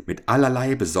Gans mit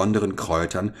allerlei besonderen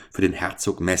Kräutern für den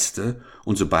Herzog mäste,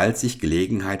 und sobald sich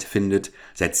Gelegenheit findet,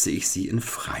 setze ich sie in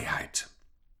Freiheit.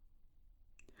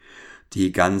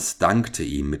 Die Gans dankte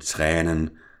ihm mit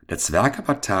Tränen, der Zwerg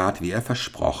aber tat, wie er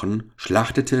versprochen,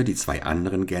 schlachtete die 2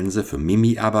 anderen Gänse, für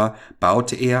Mimi aber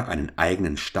baute er einen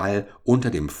eigenen Stall unter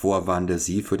dem Vorwande,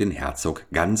 sie für den Herzog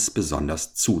ganz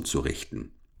besonders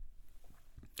zuzurichten.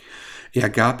 Er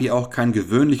gab ihr auch kein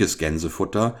gewöhnliches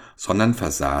Gänsefutter, sondern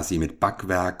versah sie mit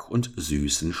Backwerk und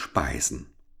süßen Speisen.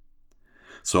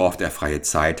 So oft er freie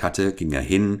Zeit hatte, ging er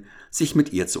hin, sich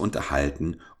mit ihr zu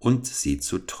unterhalten und sie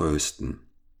zu trösten.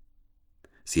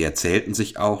 Sie erzählten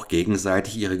sich auch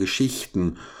gegenseitig ihre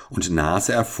Geschichten, und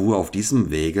Nase erfuhr auf diesem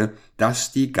Wege,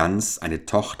 dass die Gans eine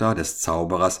Tochter des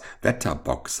Zauberers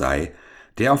Wetterbock sei,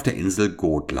 der auf der Insel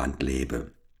Gotland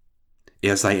lebe.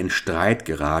 Er sei in Streit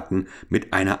geraten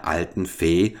mit einer alten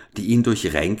Fee, die ihn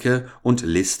durch Ränke und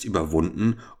List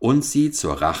überwunden und sie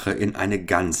zur Rache in eine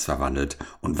Gans verwandelt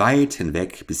und weit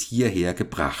hinweg bis hierher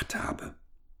gebracht habe.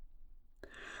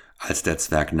 Als der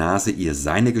Zwerg Nase ihr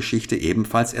seine Geschichte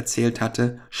ebenfalls erzählt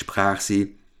hatte, sprach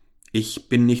sie: »Ich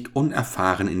bin nicht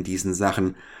unerfahren in diesen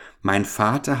Sachen. Mein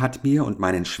Vater hat mir und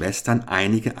meinen Schwestern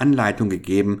einige Anleitung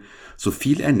gegeben, so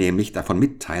viel er nämlich davon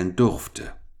mitteilen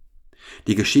durfte.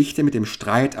 Die Geschichte mit dem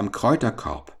Streit am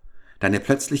Kräuterkorb, deine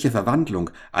plötzliche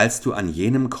Verwandlung, als du an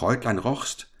jenem Kräutlein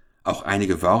rochst, auch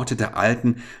einige Worte der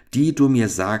Alten, die du mir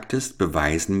sagtest,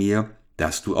 beweisen mir,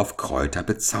 dass du auf Kräuter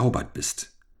bezaubert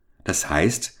bist. Das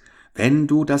heißt, wenn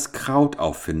du das Kraut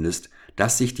auffindest,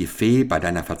 das sich die Fee bei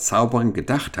deiner Verzauberung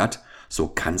gedacht hat, so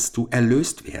kannst du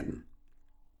erlöst werden.«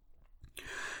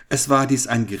 Es war dies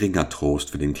ein geringer Trost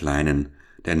für den Kleinen,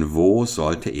 denn wo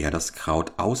sollte er das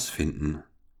Kraut ausfinden?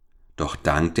 Doch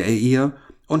dankte er ihr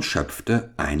und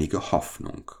schöpfte einige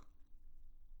Hoffnung.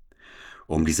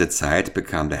 Um diese Zeit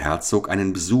bekam der Herzog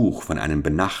einen Besuch von einem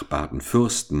benachbarten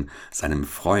Fürsten, seinem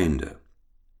Freunde.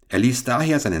 Er ließ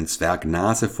daher seinen Zwerg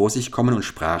Nase vor sich kommen und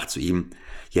sprach zu ihm: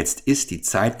 »Jetzt ist die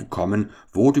Zeit gekommen,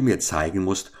 wo du mir zeigen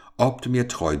musst, ob du mir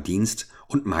treu dienst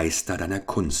und Meister deiner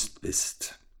Kunst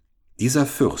bist. Dieser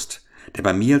Fürst, der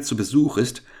bei mir zu Besuch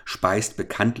ist, speist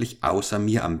bekanntlich außer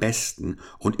mir am besten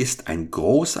und ist ein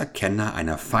großer Kenner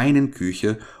einer feinen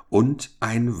Küche und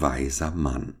ein weiser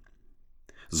Mann.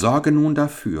 Sorge nun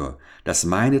dafür, dass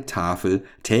meine Tafel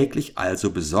täglich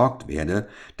also besorgt werde,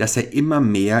 dass er immer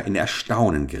mehr in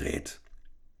Erstaunen gerät.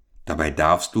 Dabei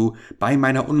darfst du bei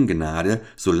meiner Ungnade,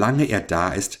 solange er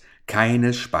da ist,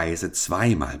 keine Speise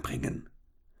zweimal bringen.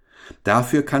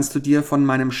 Dafür kannst du dir von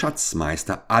meinem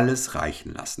Schatzmeister alles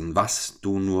reichen lassen, was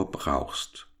du nur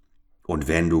brauchst. Und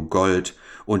wenn du Gold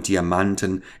und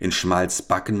Diamanten in Schmalz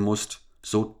backen musst,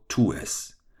 so tu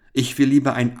es. Ich will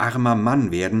lieber ein armer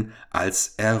Mann werden,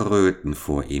 als erröten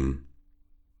vor ihm.«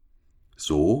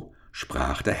 So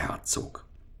sprach der Herzog.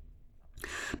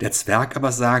 Der Zwerg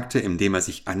aber sagte, indem er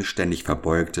sich anständig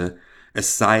verbeugte: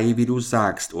 »Es sei, wie du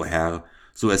sagst, o Herr,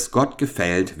 so es Gott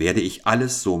gefällt, werde ich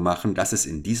alles so machen, dass es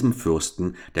in diesem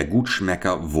Fürsten der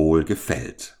Gutschmecker wohl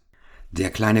gefällt.« Der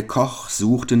kleine Koch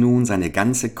suchte nun seine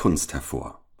ganze Kunst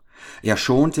hervor. Er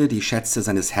schonte die Schätze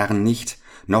seines Herrn nicht,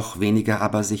 noch weniger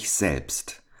aber sich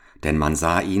selbst, denn man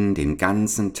sah ihn den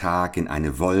ganzen Tag in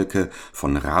eine Wolke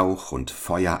von Rauch und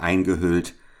Feuer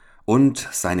eingehüllt, und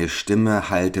seine Stimme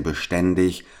hallte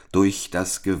beständig durch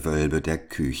das Gewölbe der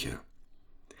Küche.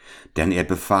 Denn er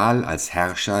befahl als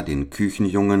Herrscher den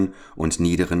Küchenjungen und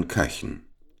niederen Köchen: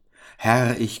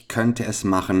 »Herr, ich könnte es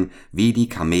machen wie die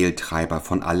Kameltreiber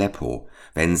von Aleppo,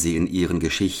 wenn sie in ihren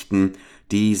Geschichten,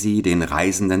 die sie den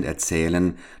Reisenden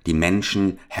erzählen, die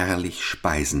Menschen herrlich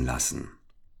speisen lassen.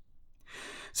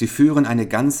 Sie führen eine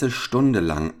ganze Stunde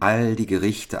lang all die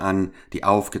Gerichte an, die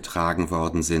aufgetragen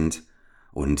worden sind,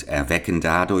 und erwecken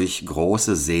dadurch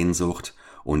große Sehnsucht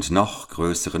und noch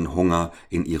größeren Hunger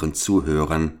in ihren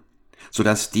Zuhörern, so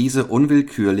dass diese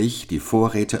unwillkürlich die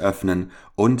Vorräte öffnen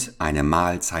und eine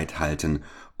Mahlzeit halten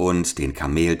und den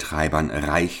Kameltreibern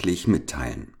reichlich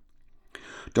mitteilen.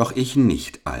 Doch ich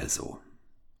nicht also.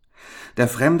 Der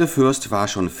fremde Fürst war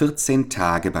schon 14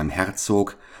 Tage beim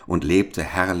Herzog und lebte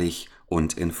herrlich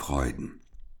und in Freuden.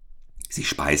 Sie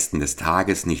speisten des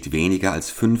Tages nicht weniger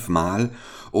als 5-mal,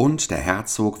 und der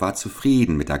Herzog war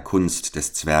zufrieden mit der Kunst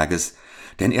des Zwerges,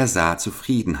 denn er sah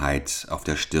Zufriedenheit auf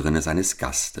der Stirne seines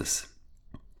Gastes.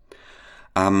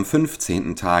 Am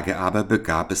 15. Tage aber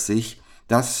begab es sich,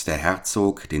 dass der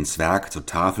Herzog den Zwerg zur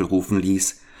Tafel rufen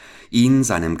ließ, ihn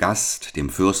seinem Gast, dem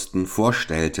Fürsten,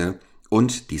 vorstellte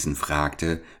und diesen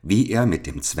fragte, wie er mit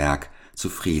dem Zwerg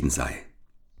zufrieden sei.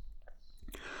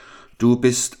 »Du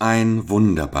bist ein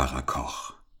wunderbarer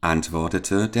Koch«,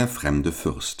 antwortete der fremde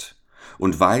Fürst,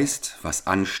 »und weißt, was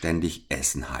anständig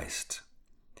Essen heißt.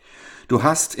 Du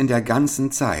hast in der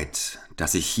ganzen Zeit,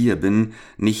 dass ich hier bin,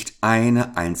 nicht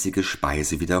eine einzige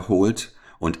Speise wiederholt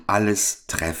und alles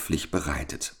trefflich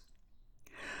bereitet.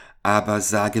 Aber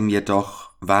sage mir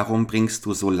doch, warum bringst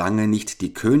du so lange nicht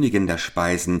die Königin der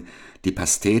Speisen, die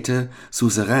Pastete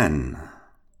Suzeraine?«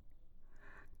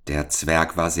 Der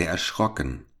Zwerg war sehr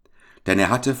erschrocken, denn er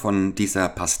hatte von dieser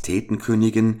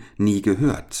Pastetenkönigin nie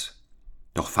gehört.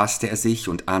 Doch fasste er sich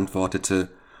und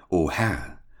antwortete, »O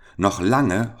Herr, noch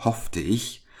lange, hoffte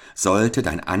ich, sollte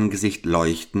dein Angesicht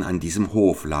leuchten an diesem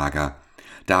Hoflager,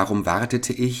 darum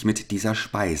wartete ich mit dieser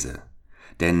Speise.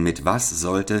 Denn mit was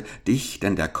sollte dich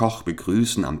denn der Koch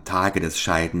begrüßen am Tage des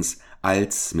Scheidens,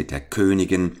 als mit der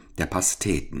Königin der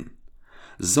Pasteten?«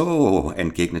 »So«,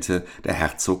 entgegnete der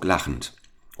Herzog lachend,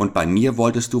 »und bei mir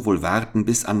wolltest du wohl warten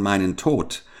bis an meinen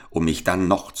Tod, um mich dann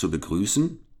noch zu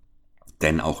begrüßen?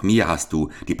 Denn auch mir hast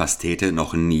du die Pastete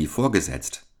noch nie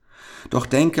vorgesetzt. Doch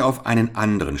denke auf einen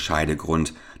anderen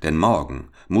Scheidegrund, denn morgen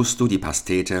musst du die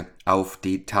Pastete auf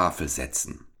die Tafel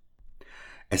setzen.«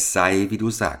 »Es sei, wie du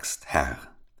sagst, Herr«,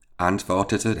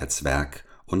 antwortete der Zwerg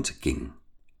und ging.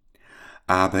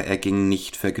 Aber er ging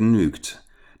nicht vergnügt,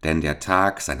 denn der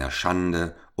Tag seiner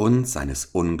Schande und seines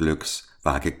Unglücks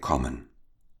war gekommen.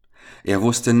 Er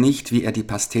wusste nicht, wie er die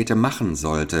Pastete machen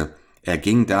sollte, er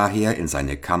ging daher in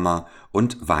seine Kammer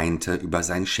und weinte über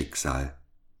sein Schicksal.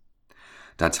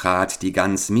 Da trat die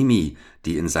Gans Mimi,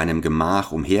 die in seinem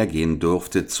Gemach umhergehen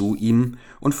durfte, zu ihm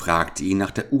und fragte ihn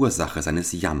nach der Ursache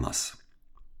seines Jammers.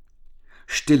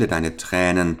 »Stille deine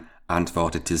Tränen«,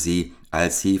 antwortete sie,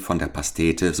 als sie von der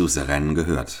Pastete Suzeraine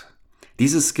gehört.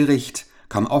 »Dieses Gericht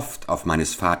kam oft auf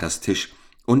meines Vaters Tisch,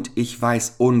 und ich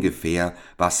weiß ungefähr,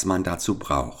 was man dazu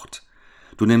braucht.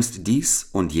 Du nimmst dies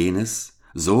und jenes,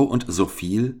 so und so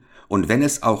viel, und wenn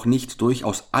es auch nicht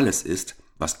durchaus alles ist,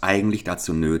 was eigentlich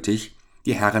dazu nötig,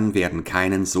 die Herren werden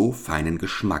keinen so feinen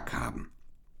Geschmack haben.«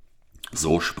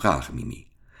 So sprach Mimi.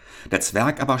 Der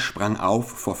Zwerg aber sprang auf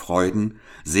vor Freuden,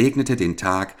 segnete den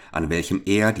Tag, an welchem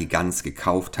er die Gans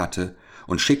gekauft hatte,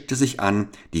 und schickte sich an,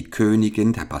 die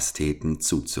Königin der Pasteten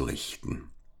zuzurichten.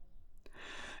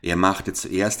 Er machte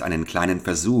zuerst einen kleinen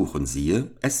Versuch, und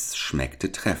siehe, es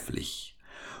schmeckte trefflich.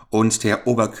 Und der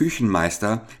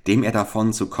Oberküchenmeister, dem er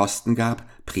davon zu kosten gab,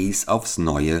 pries aufs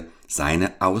Neue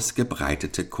seine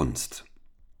ausgebreitete Kunst.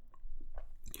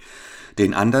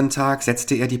 Den andern Tag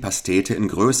setzte er die Pastete in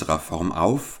größerer Form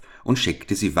auf und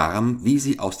schickte sie warm, wie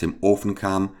sie aus dem Ofen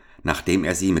kam, nachdem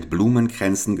er sie mit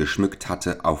Blumenkränzen geschmückt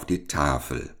hatte, auf die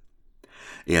Tafel.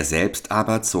 Er selbst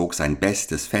aber zog sein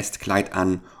bestes Festkleid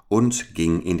an und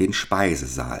ging in den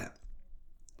Speisesaal.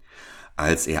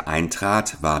 Als er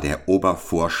eintrat, war der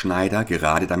Obervorschneider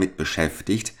gerade damit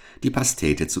beschäftigt, die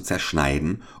Pastete zu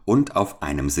zerschneiden und auf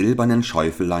einem silbernen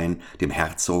Schäufelein dem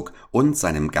Herzog und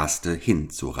seinem Gaste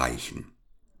hinzureichen.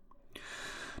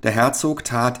 Der Herzog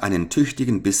tat einen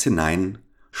tüchtigen Biss hinein,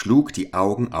 schlug die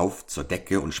Augen auf zur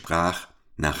Decke und sprach,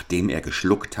 nachdem er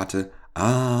geschluckt hatte,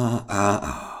 »Ah, ah,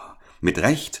 ah, mit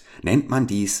Recht nennt man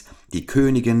dies die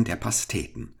Königin der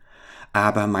Pasteten.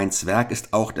 Aber mein Zwerg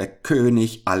ist auch der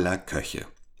König aller Köche.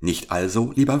 Nicht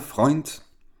also, lieber Freund?«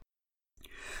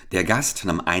 Der Gast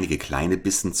nahm einige kleine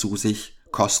Bissen zu sich,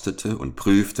 kostete und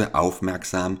prüfte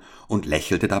aufmerksam und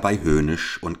lächelte dabei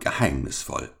höhnisch und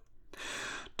geheimnisvoll.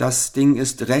 »Das Ding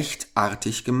ist recht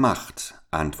artig gemacht«,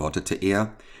 antwortete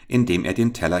er, indem er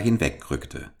den Teller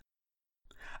hinwegrückte.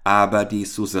 »Aber die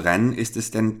Suzeraine ist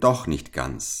es denn doch nicht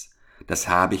ganz. Das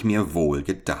habe ich mir wohl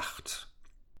gedacht.«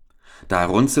 Da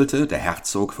runzelte der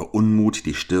Herzog vor Unmut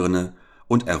die Stirne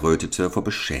und errötete vor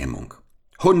Beschämung.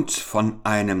 »Hund von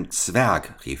einem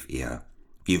Zwerg«, rief er,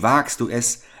 »wie wagst du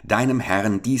es, deinem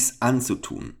Herrn dies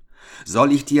anzutun?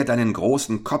 Soll ich dir deinen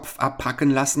großen Kopf abhacken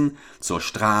lassen, zur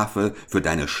Strafe für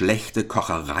deine schlechte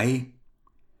Kocherei?«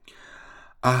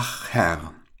 »Ach,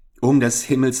 Herr, um des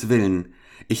Himmels willen,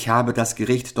 ich habe das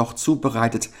Gericht doch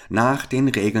zubereitet nach den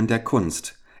Regeln der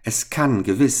Kunst. Es kann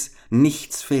gewiss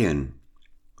nichts fehlen.«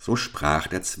 So sprach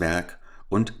der Zwerg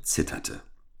und zitterte.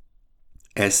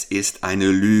 »Es ist eine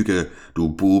Lüge, du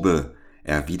Bube«,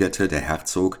 erwiderte der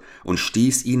Herzog und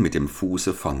stieß ihn mit dem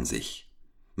Fuße von sich.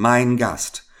 »Mein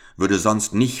Gast würde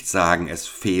sonst nicht sagen, es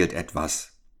fehlt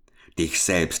etwas. Dich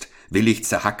selbst will ich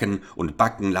zerhacken und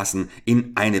backen lassen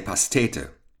in eine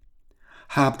Pastete.«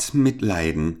 »Habt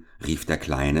Mitleiden«, rief der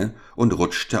Kleine und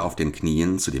rutschte auf den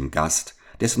Knien zu dem Gast,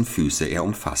 dessen Füße er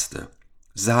umfasste.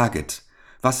 »Saget,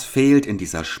 was fehlt in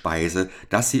dieser Speise,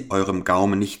 dass sie eurem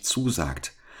Gaumen nicht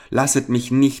zusagt? Lasset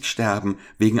mich nicht sterben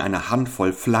wegen einer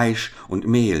Handvoll Fleisch und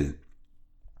Mehl.«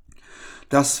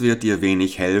 »Das wird dir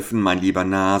wenig helfen, mein lieber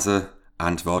Nase«,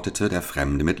 antwortete der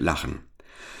Fremde mit Lachen.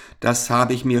 »Das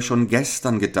habe ich mir schon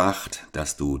gestern gedacht,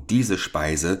 dass du diese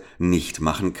Speise nicht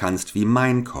machen kannst wie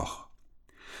mein Koch.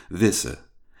 Wisse,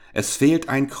 es fehlt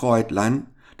ein Kräutlein,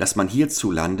 das man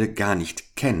hierzulande gar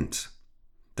nicht kennt.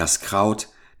 Das Kraut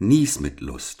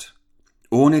Niesmitlust.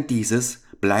 Ohne dieses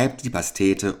bleibt die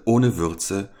Pastete ohne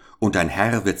Würze, und dein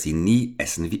Herr wird sie nie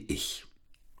essen wie ich.«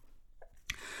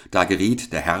 Da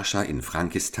geriet der Herrscher in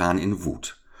Frankistan in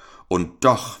Wut. »Und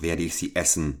doch werde ich sie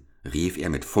essen«, rief er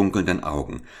mit funkelnden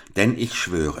Augen, »denn ich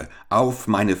schwöre, auf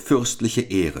meine fürstliche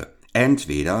Ehre,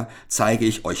 entweder zeige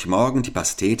ich euch morgen die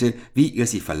Pastete, wie ihr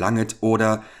sie verlanget,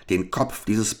 oder den Kopf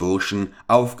dieses Burschen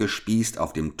aufgespießt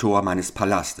auf dem Tor meines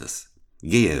Palastes.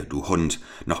 Gehe, du Hund,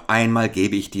 noch einmal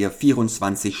gebe ich dir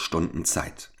 24 Stunden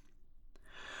Zeit.«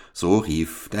 So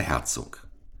rief der Herzog.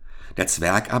 Der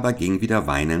Zwerg aber ging wieder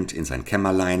weinend in sein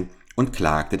Kämmerlein und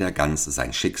klagte der Gans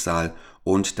sein Schicksal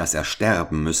und dass er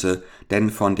sterben müsse, denn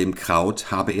von dem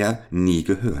Kraut habe er nie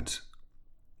gehört.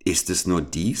 »Ist es nur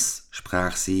dies?«,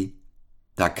 sprach sie,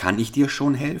 »da kann ich dir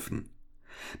schon helfen,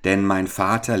 denn mein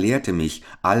Vater lehrte mich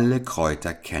alle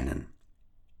Kräuter kennen.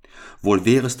 Wohl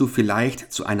wärest du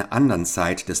vielleicht zu einer andern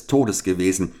Zeit des Todes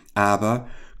gewesen, aber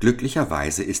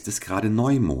glücklicherweise ist es gerade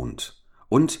Neumond,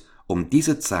 und um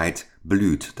diese Zeit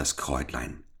blüht das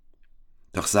Kräutlein.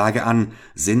 Doch sage an,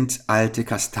 sind alte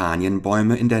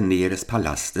Kastanienbäume in der Nähe des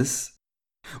Palastes?«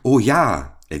 »Oh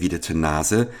ja«, erwiderte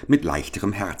Nase mit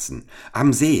leichterem Herzen,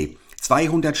 »am See,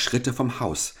 200 Schritte vom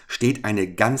Haus, steht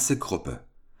eine ganze Gruppe.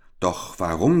 Doch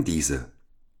warum diese?«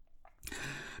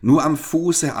 »Nur am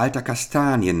Fuße alter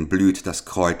Kastanien blüht das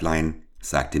Kräutlein«,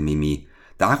 sagte Mimi,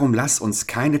 »darum lass uns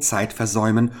keine Zeit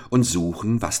versäumen und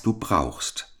suchen, was du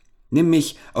brauchst. Nimm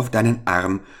mich auf deinen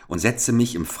Arm und setze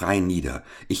mich im Freien nieder,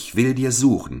 ich will dir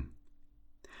suchen.«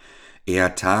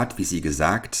 Er tat, wie sie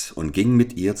gesagt, und ging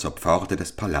mit ihr zur Pforte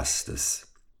des Palastes.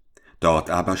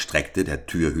 Dort aber streckte der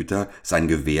Türhüter sein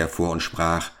Gewehr vor und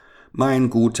sprach, »Mein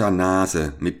guter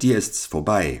Nase, mit dir ist's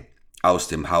vorbei. Aus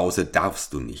dem Hause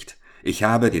darfst du nicht. Ich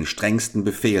habe den strengsten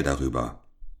Befehl darüber.«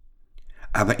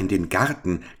 »Aber in den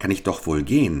Garten kann ich doch wohl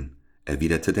gehen«,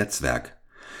 erwiderte der Zwerg.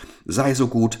 »Sei so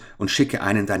gut und schicke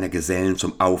einen deiner Gesellen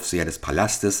zum Aufseher des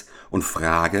Palastes und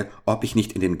frage, ob ich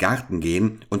nicht in den Garten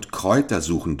gehen und Kräuter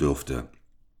suchen dürfte.«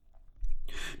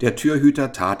 Der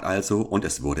Türhüter tat also, und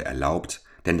es wurde erlaubt,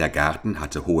 denn der Garten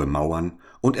hatte hohe Mauern,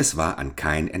 und es war an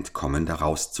kein Entkommen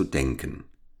daraus zu denken.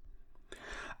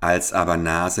 Als aber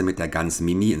Nase mit der Gans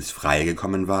Mimi ins Freie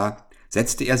gekommen war,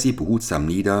 setzte er sie behutsam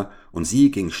nieder, und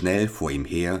sie ging schnell vor ihm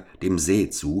her dem See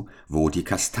zu, wo die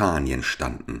Kastanien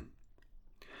standen.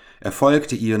 Er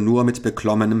folgte ihr nur mit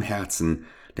beklommenem Herzen,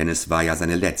 denn es war ja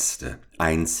seine letzte,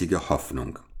 einzige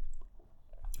Hoffnung.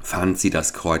 Fand sie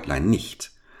das Kräutlein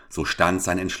nicht, so stand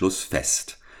sein Entschluss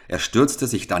fest. Er stürzte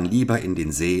sich dann lieber in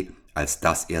den See, als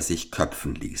dass er sich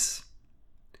köpfen ließ.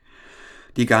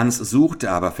 Die Gans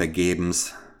suchte aber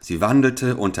vergebens. Sie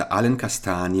wandelte unter allen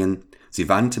Kastanien, sie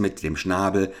wandte mit dem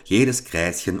Schnabel jedes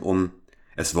Gräschen um,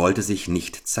 es wollte sich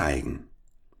nicht zeigen.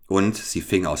 Und sie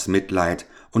fing aus Mitleid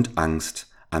und Angst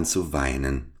an zu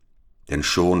weinen, denn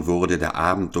schon wurde der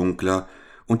Abend dunkler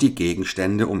und die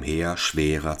Gegenstände umher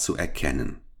schwerer zu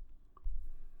erkennen.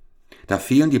 Da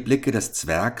fielen die Blicke des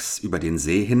Zwergs über den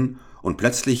See hin, und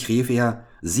plötzlich rief er,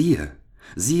 »Siehe,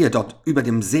 siehe, dort über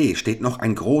dem See steht noch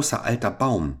ein großer alter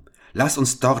Baum. Lass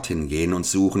uns dorthin gehen und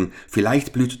suchen,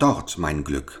 vielleicht blüht dort mein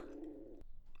Glück.«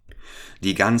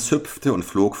 Die Gans hüpfte und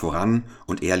flog voran,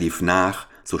 und er lief nach,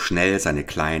 so schnell seine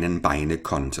kleinen Beine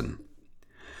konnten.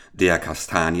 Der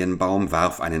Kastanienbaum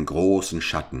warf einen großen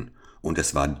Schatten, und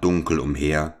es war dunkel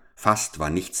umher, fast war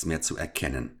nichts mehr zu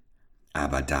erkennen.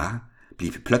 Aber da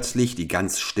blieb plötzlich die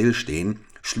Gans stillstehen,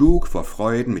 schlug vor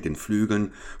Freuden mit den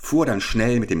Flügeln, fuhr dann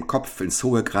schnell mit dem Kopf ins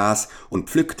hohe Gras und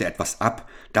pflückte etwas ab,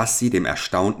 das sie dem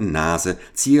erstaunten Nase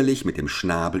zierlich mit dem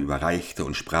Schnabel überreichte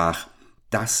und sprach,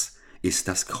 »Das ist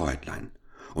das Kräutlein,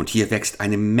 und hier wächst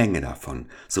eine Menge davon,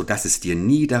 so dass es dir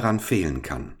nie daran fehlen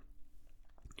kann.«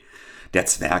 Der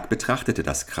Zwerg betrachtete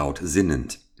das Kraut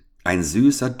sinnend. Ein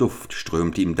süßer Duft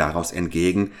strömte ihm daraus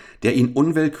entgegen, der ihn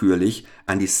unwillkürlich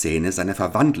an die Szene seiner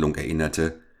Verwandlung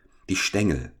erinnerte. Die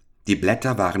Stängel, die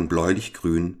Blätter waren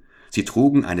bläulich-grün, sie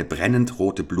trugen eine brennend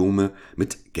rote Blume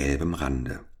mit gelbem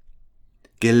Rande.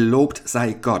 »Gelobt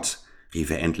sei Gott«, rief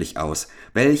er endlich aus,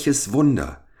 »welches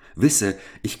Wunder! Wisse,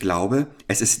 ich glaube,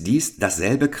 es ist dies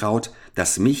dasselbe Kraut,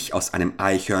 das mich aus einem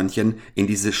Eichhörnchen in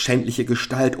diese schändliche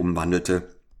Gestalt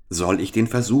umwandelte. Soll ich den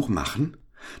Versuch machen?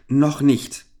 Noch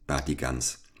nicht, bat die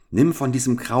Gans. Nimm von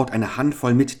diesem Kraut eine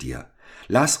Handvoll mit dir.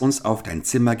 Lass uns auf dein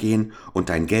Zimmer gehen und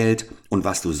dein Geld und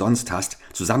was du sonst hast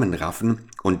zusammenraffen,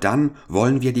 und dann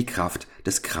wollen wir die Kraft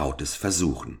des Krautes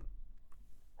versuchen.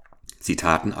 Sie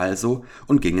taten also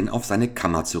und gingen auf seine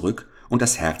Kammer zurück, und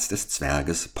das Herz des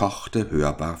Zwerges pochte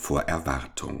hörbar vor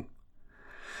Erwartung.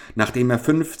 Nachdem er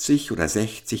 50 oder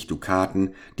 60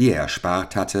 Dukaten, die er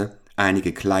erspart hatte,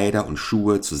 einige Kleider und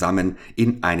Schuhe zusammen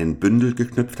in einen Bündel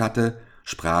geknüpft hatte,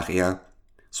 sprach er: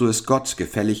 So es Gott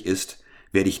gefällig ist,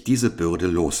 werde ich diese Bürde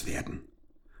loswerden,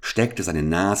 steckte seine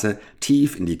Nase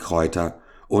tief in die Kräuter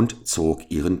und zog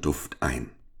ihren Duft ein.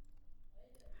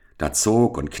 Da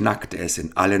zog und knackte es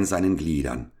in allen seinen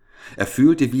Gliedern. Er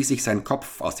fühlte, wie sich sein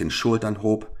Kopf aus den Schultern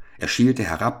hob, er schielte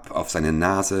herab auf seine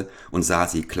Nase und sah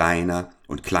sie kleiner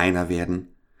und kleiner werden.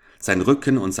 Sein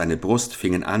Rücken und seine Brust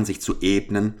fingen an, sich zu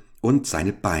ebnen, und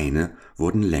seine Beine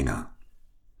wurden länger.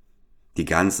 Die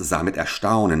Gans sah mit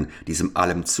Erstaunen diesem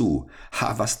allem zu.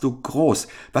 »Ha, was du groß,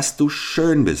 was du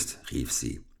schön bist«, rief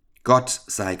sie. »Gott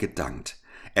sei gedankt,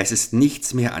 es ist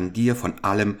nichts mehr an dir von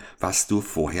allem, was du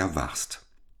vorher warst.«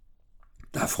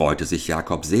 Da freute sich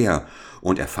Jakob sehr,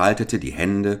 und er faltete die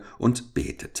Hände und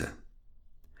betete.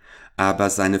 Aber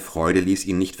seine Freude ließ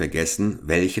ihn nicht vergessen,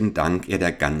 welchen Dank er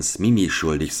der Gans Mimi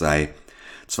schuldig sei.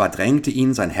 Zwar drängte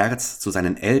ihn sein Herz, zu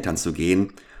seinen Eltern zu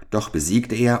gehen, doch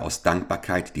besiegte er aus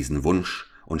Dankbarkeit diesen Wunsch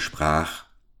und sprach: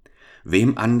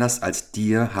 »Wem anders als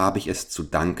dir habe ich es zu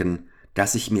danken,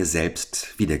 dass ich mir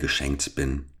selbst wiedergeschenkt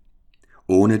bin.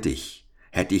 Ohne dich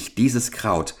hätte ich dieses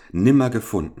Kraut nimmer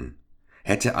gefunden,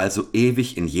 hätte also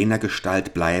ewig in jener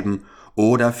Gestalt bleiben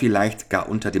oder vielleicht gar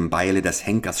unter dem Beile des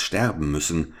Henkers sterben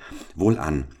müssen.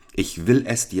 Wohlan, ich will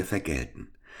es dir vergelten.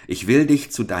 Ich will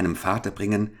dich zu deinem Vater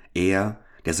bringen, er,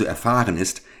 der so erfahren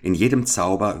ist in jedem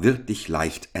Zauber, wird dich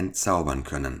leicht entzaubern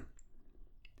können.«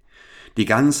 Die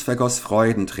Gans vergoß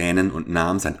Freudentränen und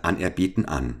nahm sein Anerbieten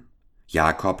an.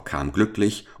 Jakob kam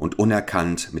glücklich und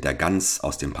unerkannt mit der Gans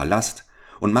aus dem Palast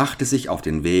und machte sich auf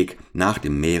den Weg nach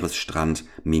dem Meeresstrand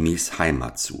Mimis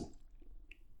Heimat zu.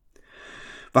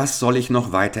 Was soll ich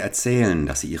noch weiter erzählen,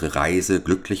 dass sie ihre Reise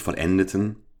glücklich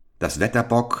vollendeten, dass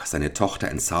Wetterbock seine Tochter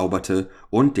entzauberte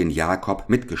und den Jakob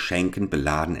mit Geschenken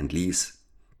beladen entließ,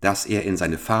 dass er in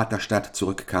seine Vaterstadt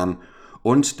zurückkam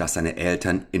und dass seine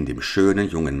Eltern in dem schönen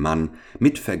jungen Mann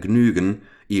mit Vergnügen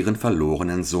ihren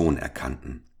verlorenen Sohn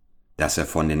erkannten, dass er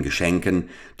von den Geschenken,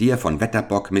 die er von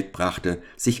Wetterbock mitbrachte,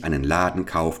 sich einen Laden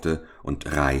kaufte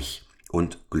und reich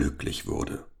und glücklich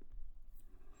wurde.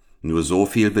 Nur so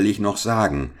viel will ich noch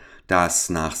sagen, dass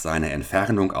nach seiner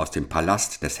Entfernung aus dem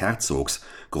Palast des Herzogs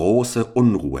große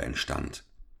Unruhe entstand.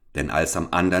 Denn als am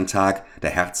andern Tag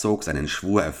der Herzog seinen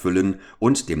Schwur erfüllen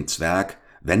und dem Zwerg,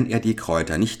 wenn er die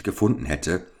Kräuter nicht gefunden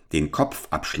hätte, den Kopf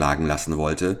abschlagen lassen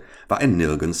wollte, war er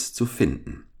nirgends zu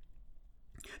finden.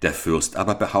 Der Fürst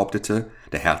aber behauptete,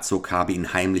 der Herzog habe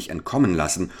ihn heimlich entkommen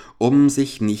lassen, um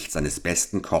sich nicht seines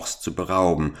besten Kochs zu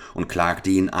berauben, und klagte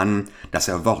ihn an, dass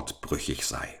er wortbrüchig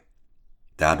sei.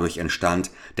 Dadurch entstand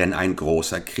denn ein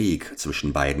großer Krieg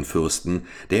zwischen beiden Fürsten,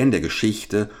 der in der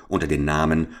Geschichte unter dem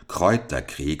Namen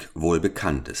Kräuterkrieg wohl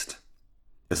bekannt ist.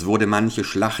 Es wurde manche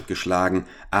Schlacht geschlagen,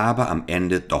 aber am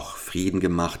Ende doch Frieden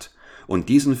gemacht, und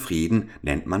diesen Frieden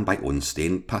nennt man bei uns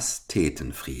den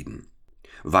Pastetenfrieden,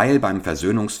 weil beim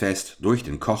Versöhnungsfest durch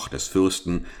den Koch des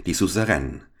Fürsten die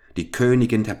Suzeraine, die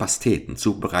Königin der Pasteten,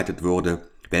 zubereitet wurde,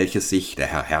 welches sich der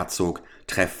Herr Herzog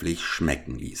trefflich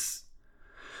schmecken ließ.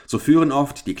 So führen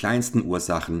oft die kleinsten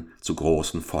Ursachen zu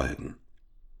großen Folgen.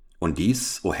 Und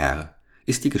dies, o Herr,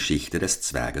 ist die Geschichte des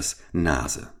Zwerges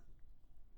Nase.